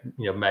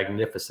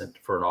magnificent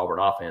for an Auburn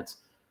offense.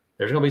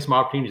 There's going to be some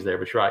opportunities there,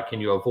 but you're right. Can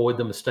you avoid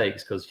the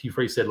mistakes? Because Hugh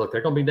Freeze said, look,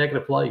 they're going to be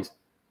negative plays.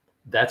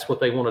 That's what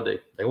they want to do.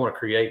 They want to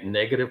create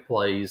negative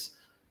plays.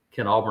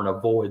 Can Auburn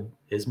avoid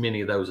as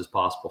many of those as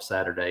possible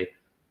Saturday?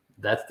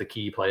 That's the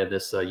key play of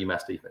this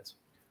UMass defense.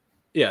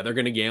 Yeah, they're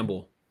going to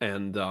gamble.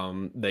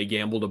 And they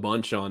gambled a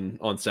bunch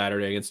on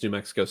Saturday against New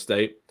Mexico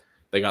State.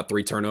 They got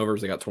 3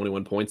 turnovers. They got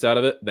 21 points out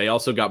of it. They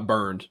also got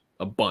burned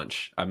a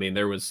bunch. I mean,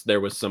 there was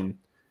some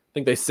 – I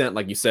think they sent,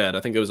 like you said, I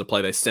think it was a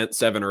play. They sent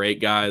 7 or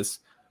 8 guys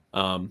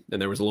And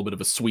there was a little bit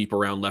of a sweep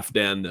around left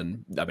end,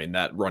 and I mean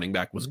that running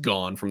back was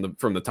gone from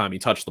the time he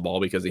touched the ball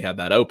because he had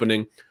that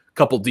opening. A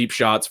couple deep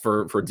shots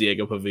for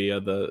Diego Pavia,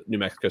 the New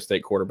Mexico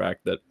State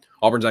quarterback, that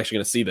Auburn's actually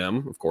going to see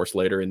them, of course,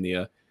 later in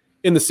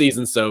the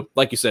season. So,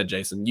 like you said,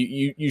 Jason,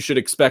 you should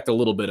expect a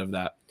little bit of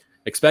that.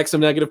 Expect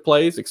some negative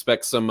plays,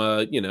 expect some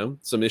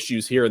some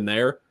issues here and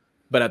there,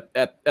 but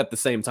at the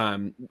same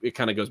time, it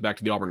kind of goes back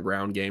to the Auburn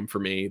ground game for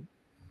me.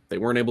 They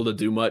weren't able to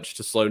do much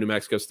to slow New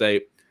Mexico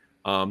State.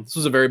 This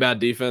was a very bad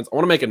defense. I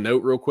want to make a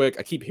note real quick.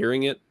 I keep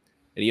hearing it,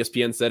 and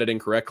ESPN said it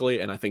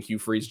incorrectly, and I think Hugh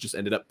Freeze just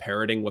ended up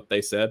parroting what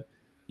they said.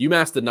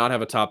 UMass did not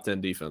have a top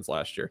 10 defense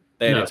last year.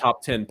 They had a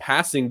top 10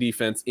 passing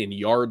defense in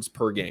yards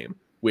per game,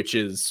 which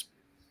is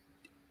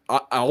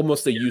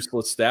almost a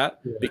useless stat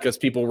because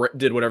people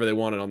did whatever they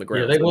wanted on the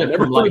ground. Yeah,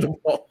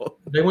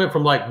 they went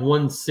from like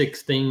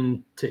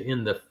 116 to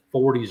in the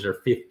 40s or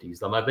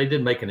 50s. I mean, they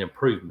did make an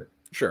improvement.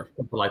 Sure.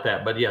 Something like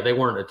that. But, yeah, they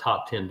weren't a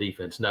top 10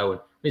 defense. No.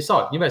 And we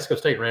saw it. New Mexico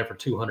State ran for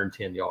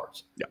 210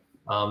 yards.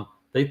 Yeah.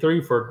 They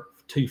threw for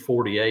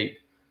 248.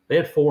 They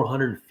had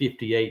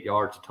 458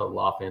 yards of total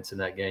offense in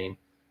that game.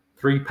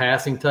 3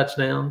 passing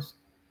touchdowns,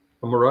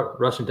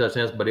 rushing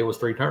touchdowns, but it was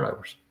 3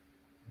 turnovers.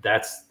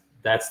 That's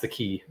the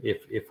key.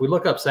 If we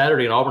look up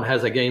Saturday and Auburn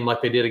has a game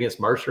like they did against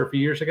Mercer a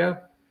few years ago,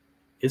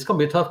 it's going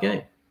to be a tough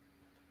game.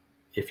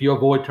 If you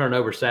avoid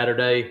turnover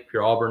Saturday, if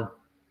you're Auburn,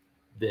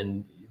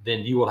 then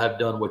you will have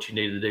done what you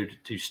needed to do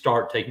to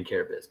start taking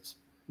care of business.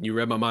 You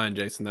read my mind,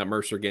 Jason. That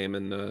Mercer game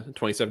in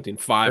 2017,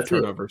 5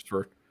 turnovers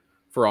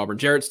for Auburn.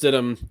 Jarrett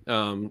Stidham,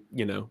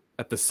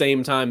 at the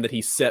same time that he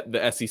set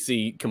the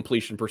SEC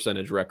completion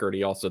percentage record,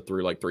 he also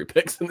threw like 3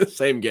 picks in the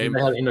same game.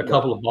 They had a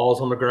couple of balls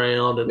on the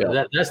ground,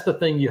 and that's the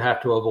thing you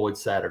have to avoid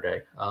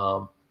Saturday.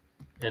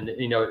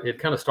 It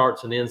kind of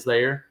starts and ends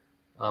there.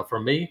 For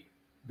me,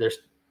 there's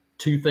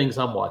 2 things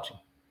I'm watching.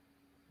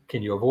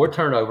 Can you avoid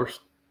turnovers,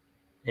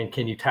 and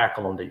can you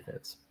tackle on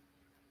defense?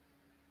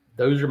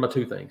 Those are my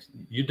 2 things.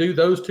 You do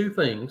those 2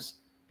 things,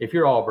 if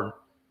you're Auburn,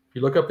 if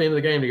you look up at the end of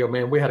the game and you go,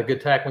 man, we had a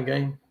good tackling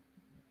game,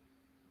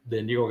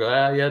 then you're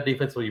going to go,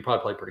 defensively, you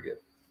probably played pretty good.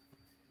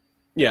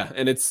 Yeah,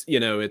 and it's,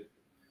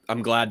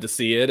 I'm glad to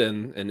see it,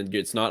 and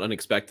it's not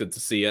unexpected to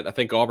see it. I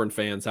think Auburn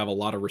fans have a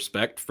lot of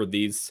respect for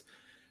these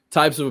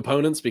types of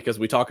opponents because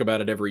we talk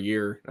about it every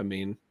year. I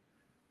mean,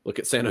 look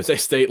at San Jose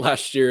State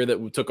last year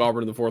that took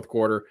Auburn in the 4th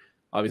quarter.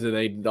 Obviously,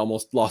 they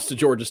almost lost to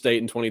Georgia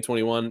State in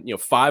 2021.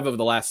 5 of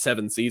the last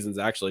 7 seasons,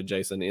 actually,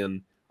 Jason,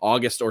 in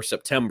August or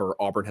September,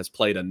 Auburn has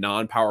played a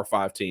non-Power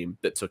 5 team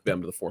that took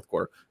them to the 4th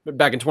quarter. But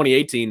back in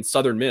 2018,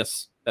 Southern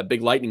Miss, that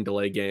big lightning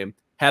delay game,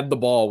 had the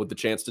ball with the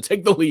chance to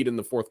take the lead in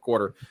the 4th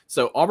quarter.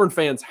 So Auburn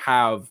fans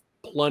have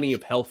plenty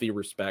of healthy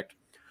respect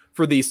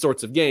for these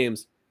sorts of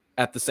games.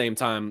 At the same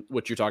time,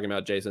 what you're talking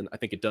about, Jason, I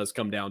think it does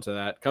come down to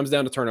that. It comes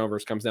down to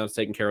turnovers, comes down to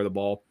taking care of the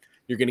ball.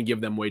 You're going to give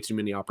them way too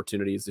many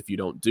opportunities if you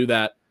don't do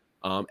that.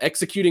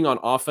 Executing on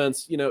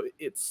offense,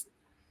 it's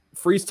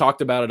Freeze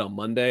talked about it on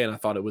Monday, and I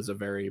thought it was a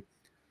very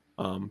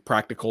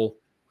practical,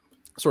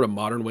 sort of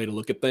modern way to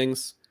look at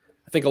things.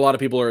 I think a lot of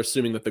people are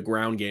assuming that the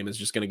ground game is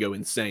just going to go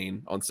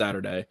insane on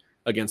Saturday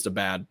against a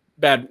bad,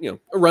 a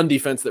run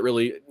defense that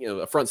really,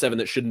 a front 7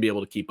 that shouldn't be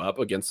able to keep up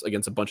against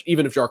a bunch,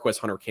 even if Jarquez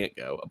Hunter can't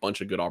go, a bunch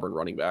of good Auburn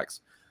running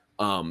backs.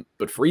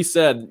 But Freeze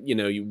said,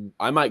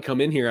 I might come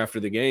in here after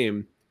the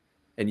game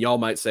and y'all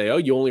might say, oh,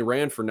 you only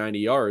ran for 90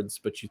 yards,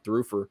 but you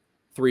threw for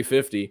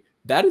 350.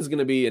 That is going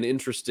to be an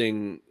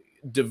interesting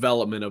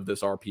development of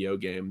this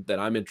RPO game that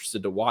I'm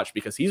interested to watch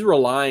because he's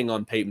relying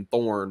on Peyton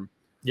Thorne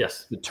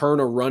to turn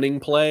a running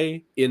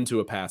play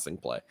into a passing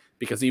play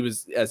because he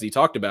was, as he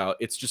talked about,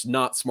 it's just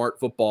not smart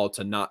football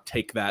to not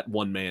take that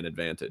one-man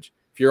advantage.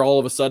 If you're all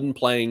of a sudden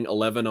playing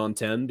 11 on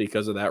 10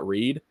 because of that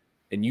read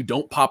and you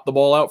don't pop the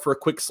ball out for a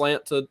quick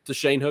slant to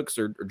Shane Hooks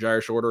or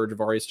Jair Shorter or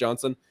Javarius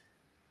Johnson,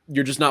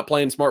 you're just not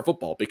playing smart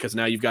football because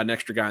now you've got an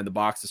extra guy in the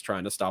box that's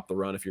trying to stop the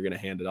run if you're going to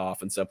hand it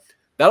off. And so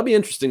that'll be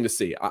interesting to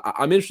see.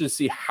 I'm interested to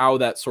see how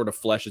that sort of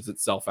fleshes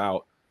itself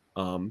out.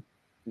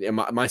 And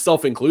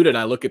myself included,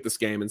 I look at this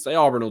game and say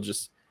Auburn will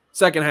just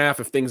second half,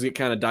 if things get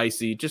kind of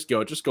dicey, just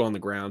go on the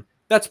ground.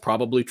 That's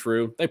probably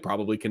true. They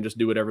probably can just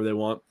do whatever they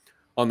want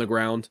on the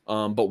ground.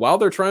 But while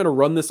they're trying to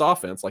run this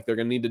offense like they're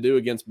going to need to do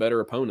against better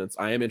opponents,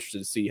 I am interested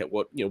to see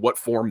what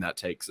form that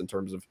takes in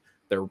terms of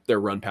their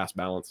run pass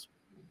balance.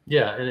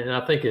 Yeah, and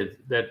I think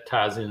that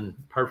ties in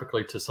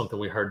perfectly to something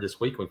we heard this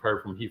week. We've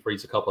heard from Hugh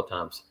Freeze a couple of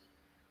times.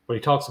 When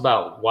he talks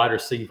about wide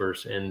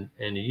receivers and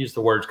he used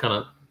the words kind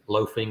of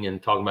loafing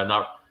and talking about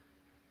not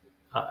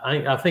 –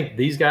 I think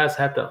these guys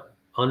have to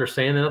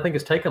understand, and I think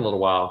it's taken a little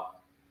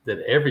while, that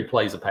every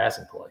play is a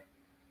passing play.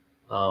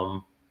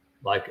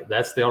 Like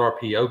that's the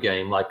RPO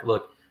game. Like,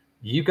 look,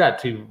 you got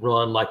to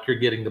run like you're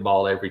getting the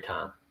ball every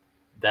time.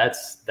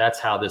 That's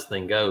how this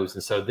thing goes.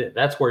 And so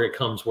that's where it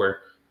comes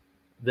where –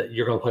 that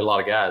you're going to play a lot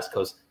of guys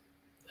because,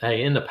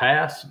 hey, in the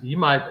past, you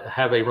might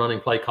have a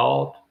running play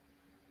called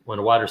when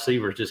a wide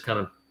receiver is just kind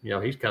of,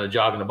 he's kind of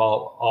jogging the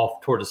ball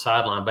off toward the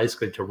sideline,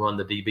 basically to run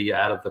the DB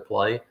out of the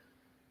play.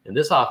 In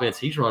this offense,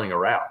 he's running a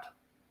route,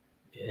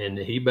 and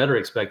he better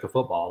expect the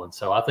football. And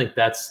so I think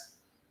that's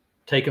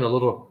taken a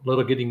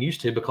little getting used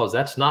to, because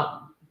that's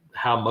not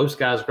how most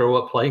guys grow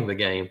up playing the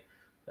game.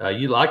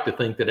 You like to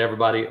think that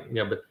everybody,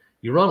 but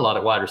you run a lot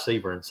of wide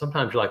receiver, and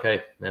sometimes you're like,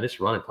 hey, man, it's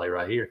a running play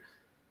right here.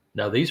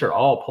 No, these are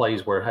all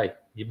plays where, hey,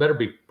 you better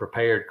be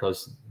prepared,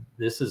 because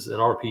this is an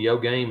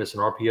RPO game. It's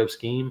an RPO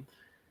scheme.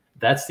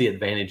 That's the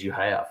advantage you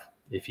have.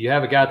 If you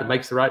have a guy that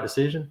makes the right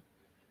decision,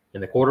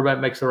 and the quarterback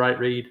makes the right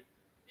read,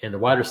 and the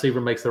wide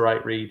receiver makes the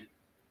right read,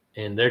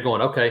 and they're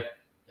going, okay,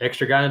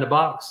 extra guy in the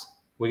box,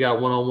 we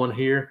got one-on-one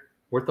here,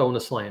 we're throwing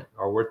the slant,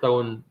 or we're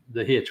throwing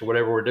the hitch, or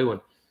whatever we're doing,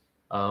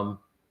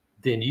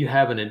 then you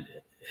have an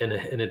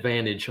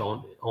advantage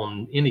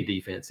on any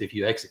defense if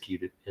you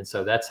execute it. And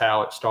so that's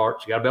how it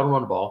starts. You got to be able to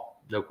run the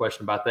ball, no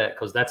question about that,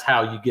 because that's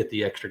how you get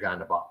the extra guy in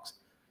the box.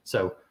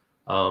 So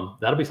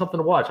that'll be something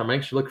to watch. I'm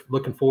actually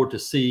looking forward to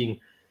seeing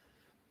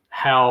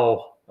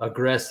how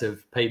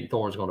aggressive Peyton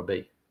Thorne's going to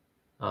be.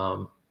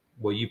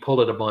 Will you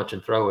pull it a bunch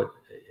and throw it?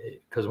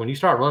 Because when you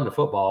start running the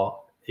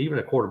football, even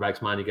a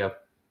quarterback's mind, you go,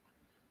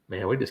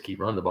 man, we just keep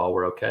running the ball,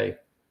 we're okay.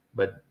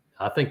 But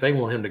I think they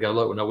want him to go,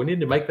 look, no, we need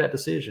to make that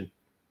decision.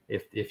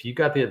 If you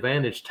got the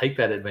advantage, take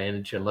that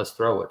advantage and let's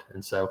throw it.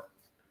 And so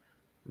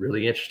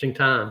really interesting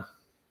time.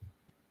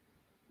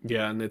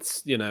 Yeah, and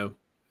it's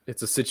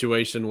a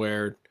situation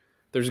where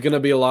there's going to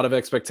be a lot of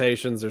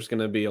expectations. There's going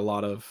to be a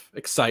lot of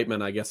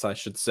excitement, I guess I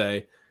should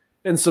say,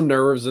 and some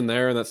nerves in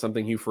there. And that's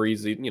something Hugh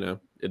Freeze,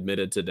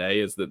 admitted today,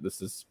 is that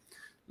this is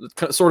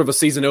sort of a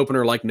season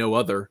opener like no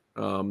other.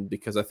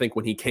 Because I think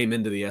when he came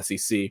into the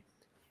SEC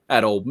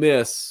at Ole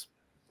Miss,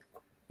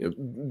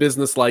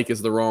 business-like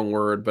is the wrong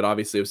word, but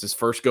obviously it was his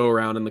first go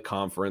around in the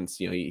conference.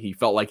 He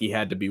felt like he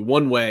had to be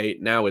one way.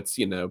 Now it's,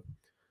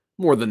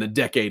 more than a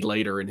decade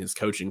later in his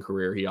coaching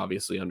career, he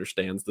obviously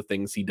understands the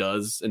things he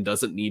does and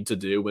doesn't need to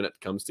do when it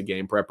comes to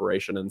game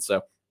preparation. And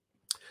so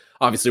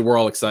obviously we're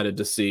all excited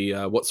to see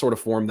what sort of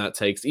form that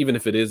takes, even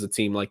if it is a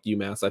team like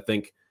UMass. I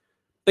think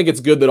it's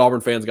good that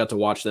Auburn fans got to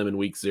watch them in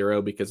week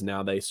 0, because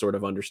now they sort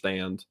of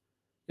understand.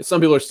 Some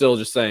people are still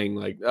just saying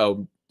like,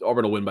 oh,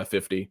 Auburn will win by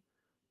 50.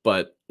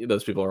 But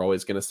those people are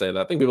always going to say that.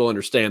 I think people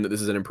understand that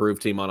this is an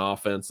improved team on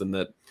offense, and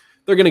that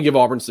they're going to give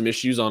Auburn some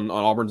issues on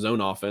Auburn's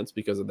own offense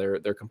because of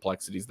their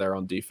complexities there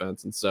on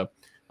defense. And so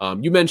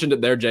you mentioned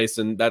it there,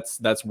 Jason.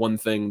 That's one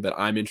thing that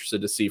I'm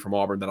interested to see from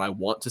Auburn, that I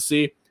want to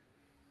see.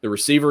 The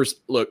receivers,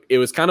 look, it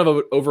was kind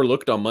of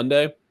overlooked on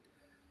Monday.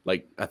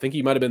 Like, I think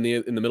he might have been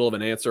in the middle of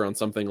an answer on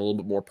something a little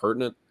bit more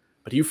pertinent.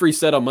 But Hugh Freeze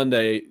said on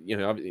Monday,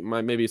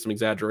 maybe some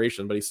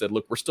exaggeration, but he said,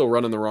 look, we're still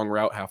running the wrong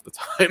route half the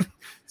time.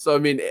 So, I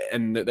mean,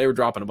 and they were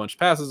dropping a bunch of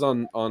passes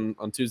on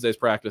Tuesday's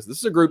practice. This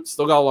is a group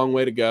still got a long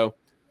way to go.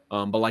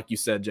 But like you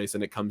said,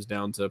 Jason, it comes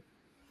down to,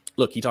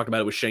 look, he talked about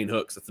it with Shane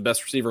Hooks. That's the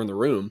best receiver in the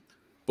room.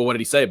 But what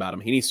did he say about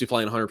him? He needs to be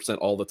playing 100%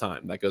 all the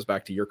time. That goes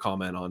back to your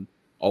comment on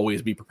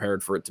always be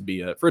prepared for it to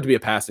be a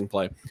passing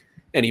play.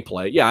 Any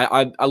play. Yeah,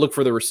 I look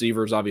for the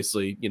receivers,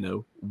 obviously,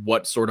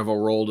 what sort of a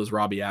role does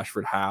Robbie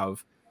Ashford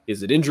have?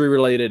 Is it injury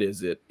related?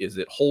 Is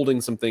it holding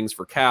some things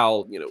for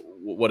Cal?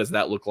 What does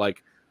that look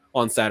like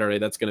on Saturday?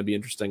 That's going to be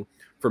interesting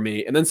for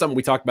me. And then something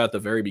we talked about at the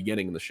very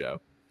beginning of the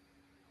show.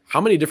 How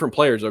many different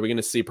players are we going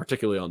to see,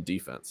 particularly on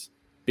defense?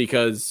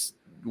 Because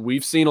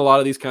we've seen a lot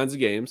of these kinds of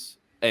games,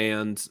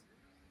 and,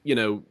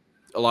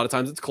 a lot of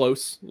times it's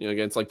close,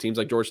 against like teams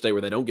like Georgia State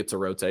where they don't get to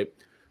rotate.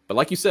 But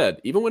like you said,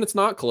 even when it's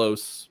not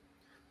close,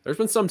 there's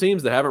been some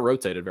teams that haven't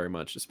rotated very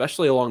much,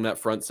 especially along that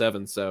front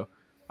seven. So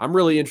I'm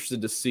really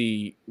interested to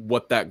see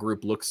what that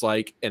group looks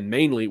like. And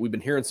mainly, we've been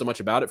hearing so much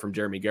about it from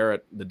Jeremy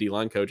Garrett, the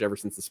D-line coach, ever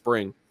since the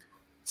spring,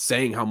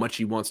 saying how much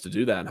he wants to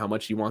do that and how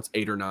much he wants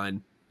 8 or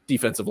 9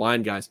 defensive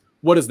line guys.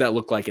 What does that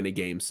look like in a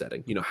game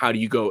setting? How do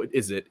you go?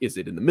 Is it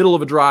in the middle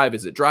of a drive?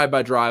 Is it drive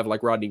by drive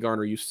like Rodney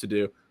Garner used to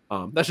do?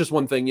 That's just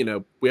one thing,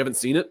 we haven't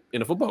seen it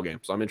in a football game.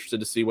 So I'm interested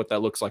to see what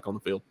that looks like on the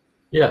field.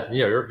 Yeah,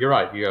 you're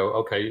right. You go,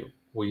 okay,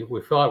 we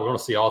feel like we're going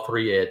to see all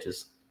 3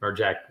 edges, or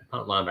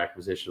linebacker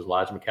positions: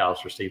 Elijah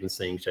McAllister, Steven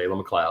Sings,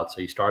 Jalen McLeod.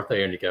 So you start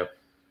there and you go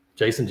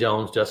Jason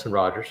Jones, Justin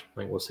Rogers. I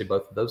think we'll see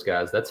both of those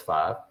guys. That's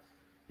 5.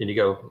 Then you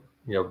go,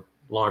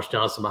 Lawrence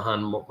Johnson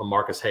behind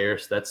Marcus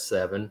Harris. That's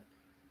 7.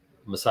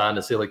 Messiah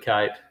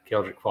Nasilikite,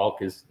 Keldrick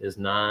Falk is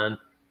 9.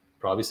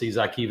 Probably see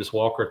Zykevis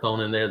Walker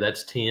thrown in there.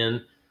 That's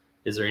 10.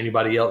 Is there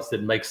anybody else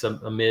that makes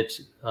a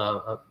mix,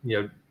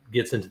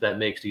 gets into that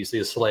mix? Do you see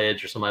a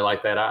Sledge or somebody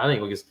like that? I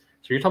think so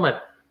you're talking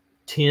about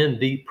 10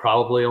 deep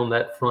probably on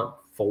that front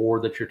 4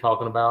 that you're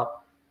talking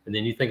about. And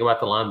then you think about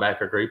the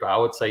linebacker group, I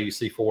would say you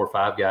see 4 or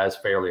 5 guys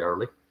fairly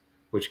early,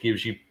 which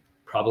gives you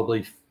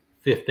probably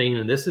 15.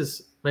 And this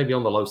is maybe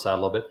on the low side a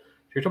little bit.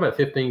 So you're talking about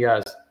 15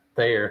 guys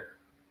there.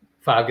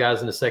 5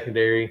 guys in the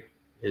secondary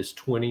is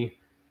 20.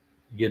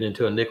 You get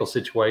into a nickel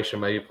situation,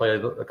 maybe play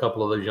a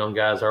couple of those young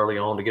guys early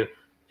on to get.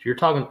 So you're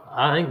talking,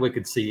 I think we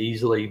could see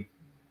easily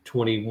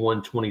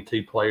 21,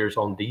 22 players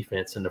on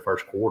defense in the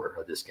first quarter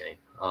of this game,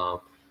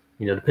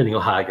 depending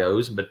on how it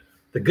goes. But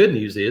the good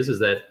news is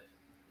that,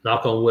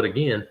 knock on wood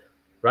again,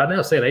 right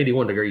now it's saying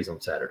 81 degrees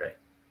on Saturday.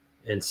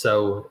 And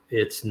so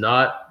it's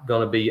not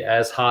going to be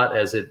as hot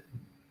as it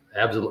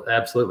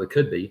absolutely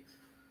could be.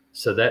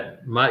 So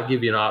that might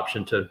give you an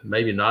option to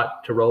maybe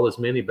not to roll as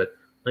many, but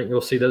I think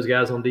you'll see those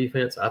guys on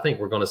defense. I think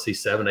we're going to see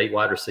 7, 8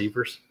 wide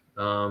receivers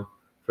for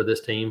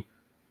this team.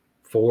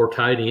 4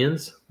 tight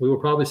ends. We will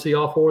probably see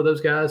all 4 of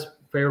those guys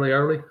fairly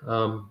early,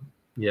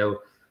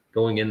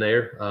 going in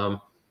there.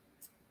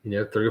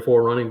 3 or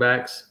 4 running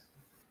backs,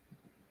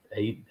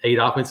 8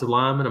 offensive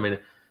linemen. I mean,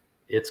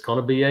 it's going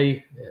to be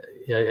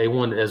a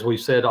one, as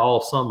we've said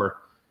all summer.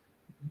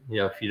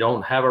 If you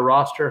don't have a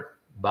roster,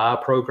 buy a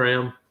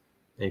program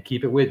and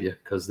keep it with you,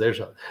 because there's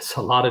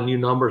a lot of new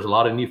numbers, a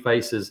lot of new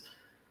faces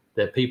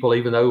that people,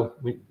 even though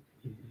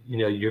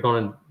you're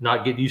going to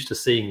not get used to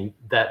seeing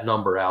that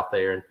number out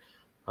there.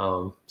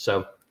 And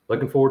so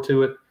looking forward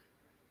to it.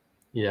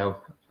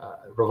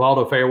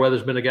 Rivaldo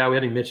Fairweather's been a guy, we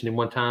hadn't even mentioned him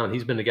one time, and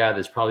he's been the guy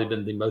that's probably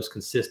been the most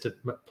consistent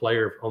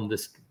player on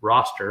this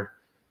roster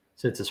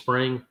since the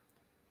spring.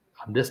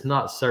 I'm just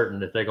not certain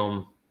that they're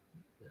going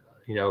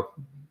to,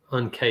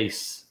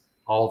 uncase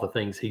all the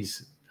things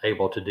he's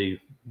able to do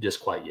just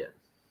quite yet.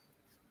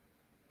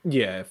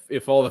 Yeah,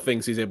 if all the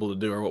things he's able to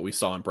do are what we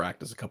saw in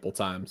practice a couple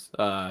times,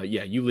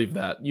 you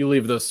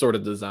leave those sort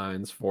of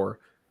designs for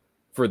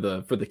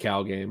the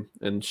Cal game.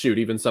 And shoot,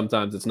 even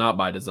sometimes it's not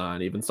by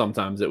design. Even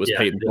sometimes it was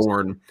Peyton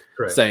Thorne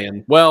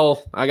saying,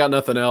 "Well, I got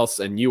nothing else,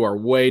 and you are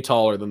way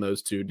taller than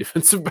those 2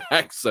 defensive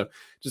backs, so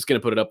just gonna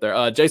put it up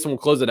there." Jason will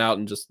close it out,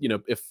 and just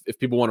if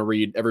people want to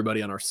read,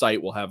 everybody on our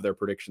site will have their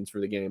predictions for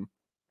the game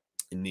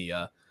in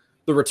the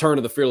return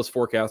of the Fearless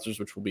Forecasters,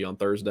 which will be on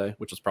Thursday,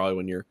 which is probably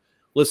when you're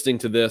listening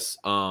to this.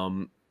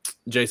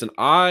 Jason,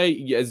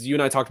 as you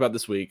and I talked about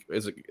this week,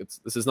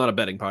 this is not a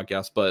betting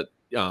podcast, but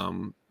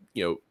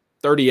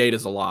 38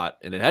 is a lot,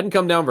 and it hadn't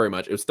come down very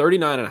much. It was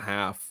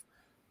 39.5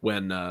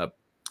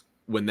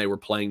 when they were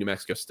playing New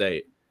Mexico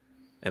State,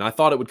 and I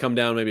thought it would come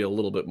down maybe a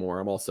little bit more.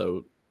 I'm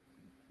also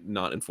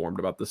not informed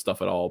about this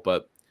stuff at all,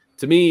 but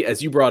to me,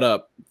 as you brought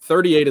up,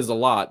 38 is a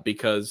lot,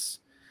 because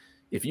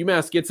if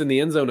UMass gets in the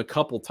end zone a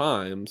couple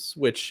times,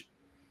 which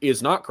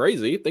is not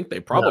crazy, I think they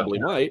probably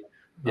might.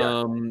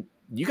 Yeah.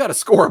 You got to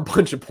score a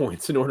bunch of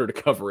points in order to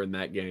cover in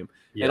that game.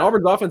 Yeah. And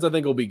Auburn's offense, I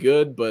think, will be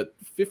good, but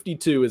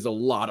 52 is a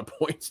lot of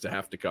points to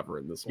have to cover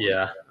in this one.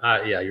 Yeah,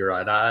 you're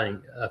right. I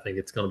think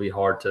it's going to be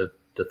hard to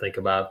think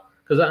about,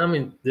 because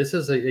this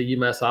is a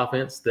UMass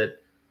offense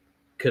that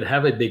could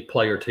have a big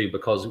play or two,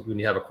 because when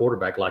you have a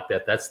quarterback like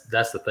that, that's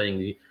the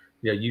thing.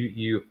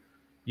 You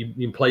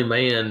play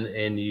man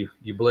and you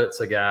blitz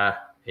a guy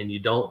and you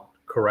don't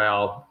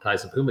corral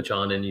Tyson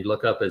Pumachan, and you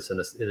look up, it's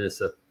a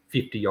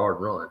 50-yard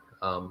run.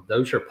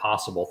 Those are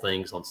possible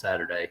things on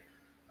Saturday.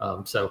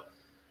 I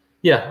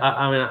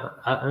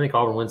think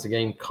Auburn wins the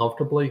game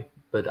comfortably,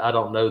 but I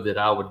don't know that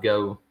I would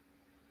go,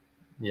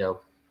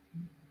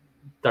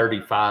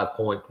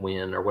 35-point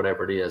win or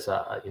whatever it is.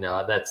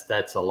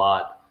 That's a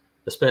lot,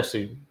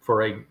 especially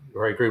for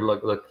a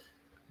group. Look,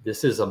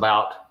 this is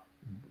about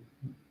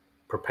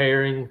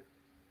preparing,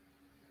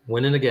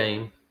 winning a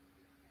game,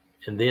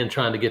 and then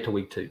trying to get to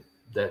week 2.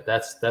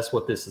 That's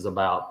what this is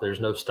about.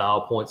 There's no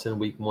style points in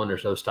week 1.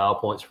 There's no style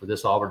points for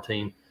this Auburn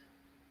team.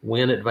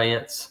 Win,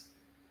 advance,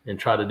 and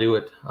try to do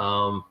it,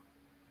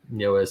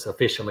 as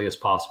efficiently as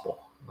possible.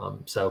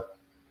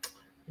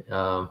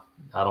 I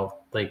don't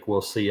think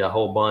we'll see a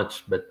whole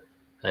bunch, but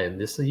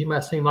this is a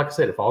UMass team. Like I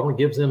said, if Auburn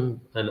gives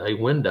them a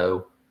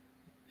window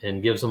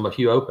and gives them a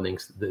few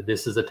openings,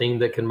 this is a team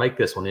that can make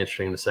this one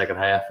interesting in the second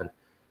half. And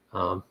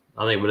I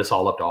think it's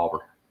all up to Auburn.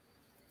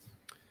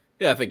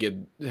 Yeah, I think it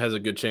has a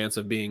good chance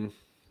of being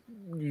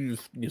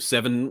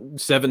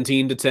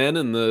 17-10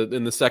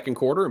 in the second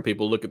quarter, and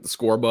people look at the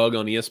score bug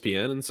on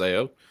ESPN and say,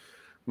 "Oh,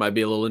 might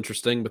be a little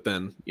interesting." But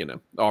then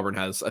Auburn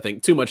has, I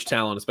think, too much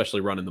talent,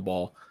 especially running the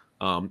ball.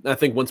 I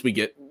think once we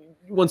get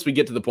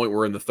to the point where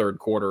we're in the third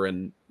quarter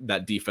and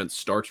that defense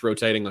starts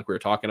rotating, like we were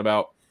talking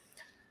about,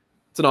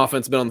 it's an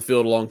offense been on the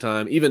field a long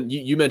time. Even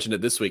you mentioned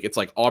it this week. It's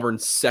like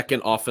Auburn's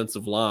second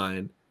offensive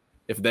line.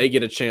 If they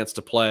get a chance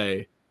to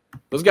play,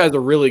 those guys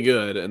are really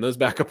good, and those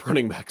backup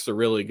running backs are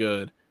really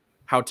good.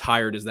 How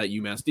tired is that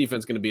UMass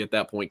defense going to be at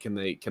that point? Can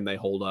they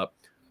hold up?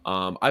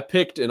 I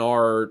picked in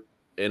our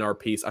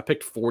piece, I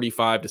picked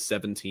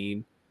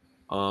 45-17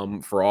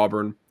 for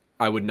Auburn.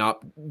 I would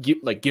not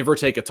give or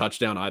take a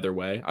touchdown either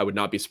way. I would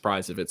not be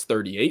surprised if it's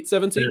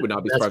 38-17. Would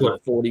not be surprised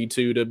if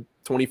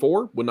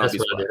 42-24. Would not be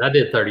surprised. I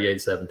did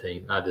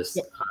 38-17. I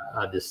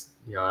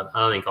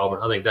think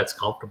Auburn. I think that's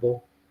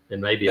comfortable, and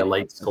maybe a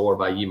late score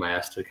by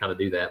UMass to kind of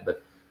do that.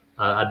 But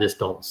I just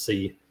don't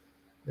see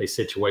a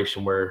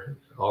situation where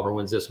Auburn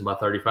wins this one by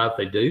 35. If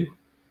they do,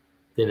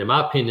 then in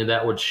my opinion,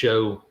 that would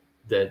show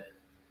that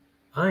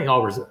I think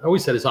Auburn's. I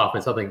always said this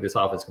offense. I think this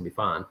offense can be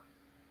fine.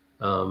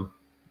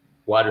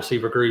 Wide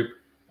receiver group,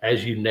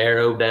 as you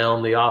narrow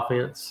down the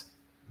offense,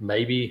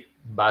 maybe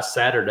by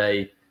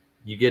Saturday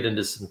you get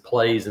into some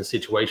plays and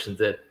situations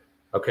that,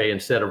 okay,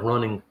 instead of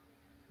running,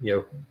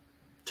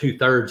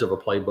 2/3 of a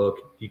playbook,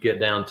 you get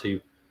down to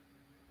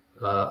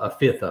a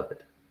fifth of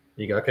it.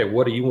 You go, okay,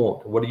 what do you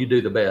want? What do you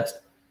do the best?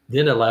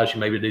 Then it allows you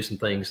maybe to do some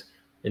things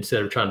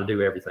instead of trying to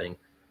do everything.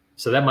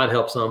 So that might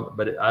help some.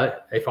 But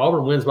if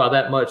Auburn wins by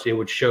that much, it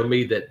would show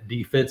me that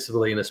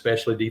defensively, and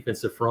especially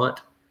defensive front,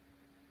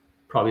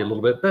 probably a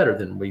little bit better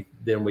than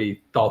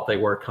we thought they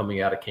were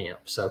coming out of camp.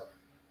 So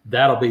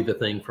that'll be the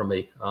thing for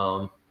me.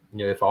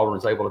 If Auburn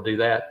is able to do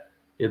that,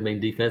 it'd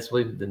mean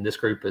defensively, then this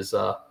group has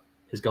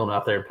gone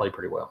out there and played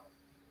pretty well.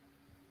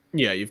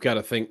 Yeah, you've got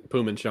to think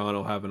Pullman Sean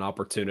will have an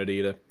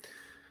opportunity to.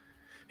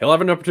 He'll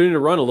have an opportunity to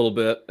run a little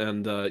bit,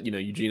 and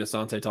Eugene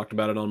Asante talked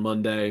about it on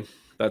Monday.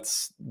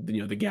 That's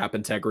the gap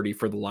integrity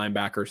for the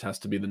linebackers has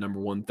to be the number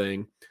one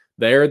thing.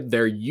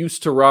 They're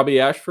used to Robbie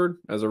Ashford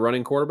as a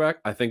running quarterback.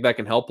 I think that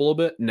can help a little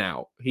bit.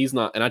 Now he's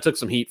not, and I took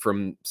some heat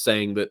from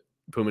saying that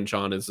Pullman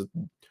Sean is a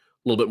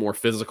little bit more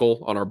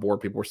physical on our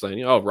board. People were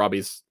saying, "Oh,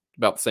 Robbie's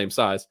about the same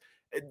size."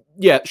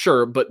 Yeah,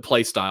 sure, but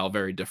play style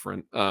very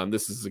different.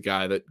 This is a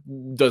guy that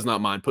does not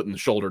mind putting the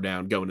shoulder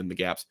down, going in the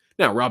gaps.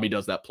 Now Robbie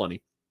does that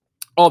plenty.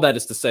 All that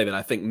is to say that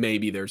I think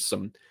maybe there's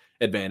some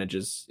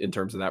advantages in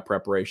terms of that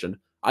preparation.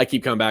 I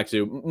keep coming back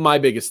to my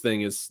biggest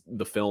thing is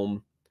the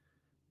film.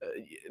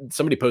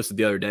 Somebody posted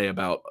the other day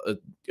about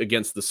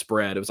against the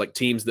spread. It was like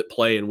teams that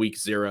play in week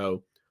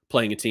 0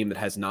 playing a team that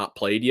has not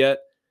played yet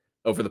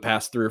over the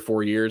past 3 or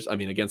 4 years. I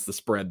mean, against the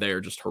spread, they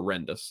are just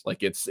horrendous.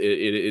 Like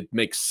it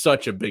makes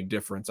such a big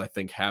difference. I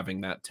think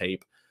having that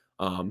tape.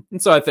 And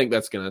so I think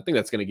that's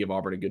gonna give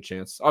Auburn a good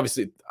chance.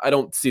 Obviously, I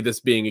don't see this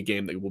being a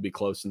game that will be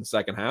close in the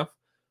second half.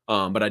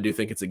 But I do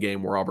think it's a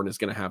game where Auburn is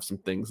going to have some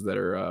things that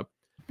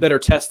are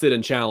tested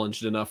and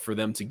challenged enough for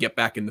them to get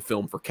back in the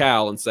film for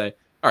Cal and say,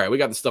 all right, we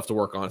got the stuff to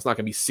work on. It's not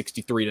going to be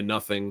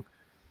 63-0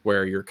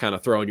 where you're kind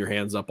of throwing your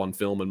hands up on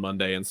film on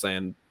Monday and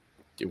saying,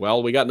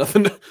 well, we got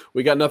nothing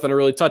to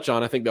really touch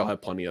on. I think they'll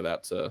have plenty of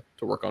that to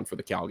work on for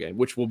the Cal game,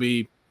 which will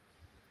be,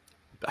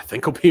 I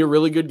think will be a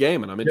really good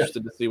game. And I'm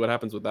interested to see what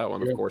happens with that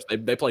one. Of course,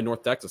 they play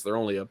North Texas. They're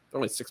only a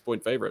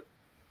 6-point favorite.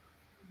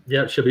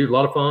 Yeah, it should be a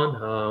lot of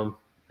fun.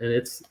 And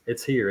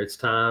it's here. It's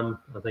time.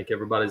 I think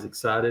everybody's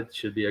excited. It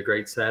should be a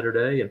great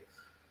Saturday, and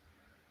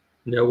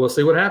we'll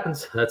see what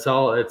happens. That's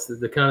all. It's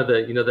the kind of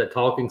that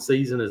talking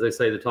season, as they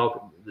say. The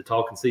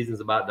talking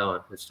season's about done.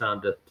 It's time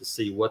to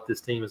see what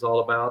this team is all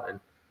about and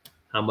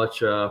how much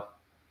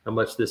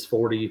this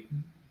 40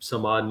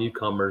 some odd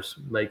newcomers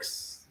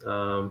makes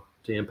to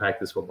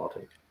impact this football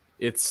team.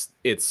 It's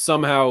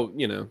somehow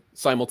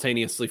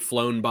simultaneously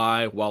flown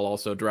by while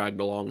also dragged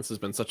along. This has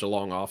been such a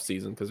long off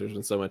season because there's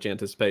been so much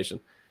anticipation.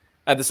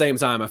 At the same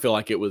time, I feel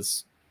like it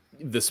was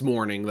this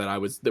morning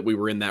that we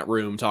were in that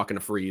room talking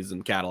to Freeze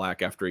and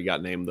Cadillac after he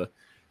got named the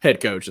head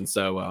coach. And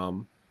so,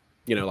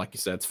 like you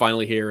said, it's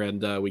finally here,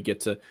 and we get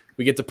to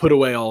put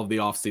away all of the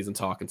offseason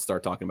talk and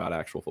start talking about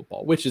actual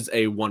football, which is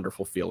a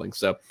wonderful feeling.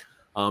 So,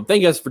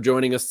 thank you guys for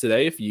joining us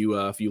today. If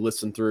you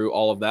listen through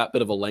all of that,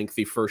 bit of a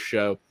lengthy first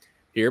show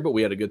here, but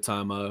we had a good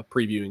time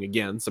previewing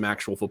again some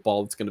actual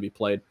football that's going to be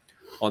played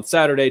on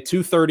Saturday,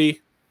 2:30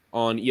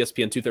 on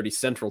ESPN, 2:30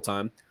 Central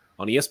Time.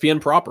 On ESPN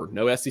proper,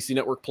 no SEC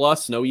Network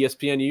Plus, no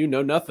ESPNU,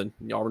 no nothing.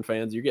 Auburn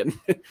fans, you're getting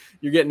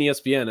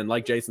ESPN, and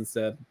like Jason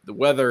said, the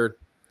weather.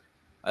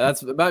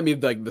 That might be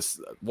like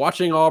this.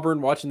 Watching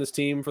this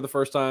team for the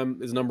first time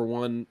is number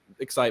one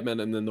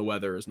excitement, and then the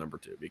weather is number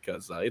 2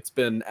 because it's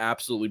been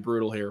absolutely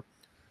brutal here.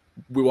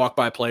 We walk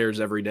by players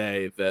every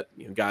day that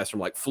guys from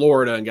like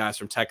Florida and guys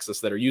from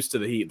Texas that are used to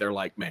the heat. They're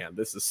like, man,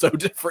 this is so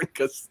different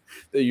because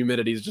the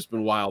humidity has just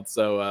been wild.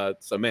 So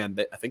man,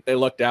 I think they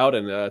lucked out,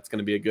 and it's going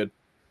to be a good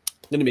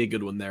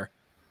one there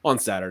on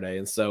Saturday.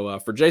 And so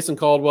for Jason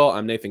Caldwell,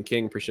 I'm Nathan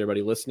King. Appreciate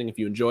everybody listening. If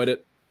you enjoyed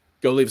it,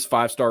 go leave us a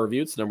 5-star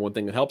review. It's the number one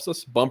thing that helps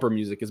us. Bumper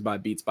music is by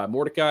Beats by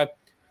Mordecai.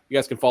 You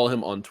guys can follow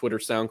him on Twitter,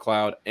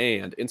 SoundCloud,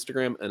 and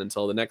Instagram. And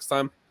until the next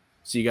time,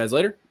 see you guys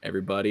later.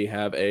 Everybody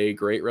have a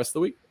great rest of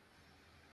the week.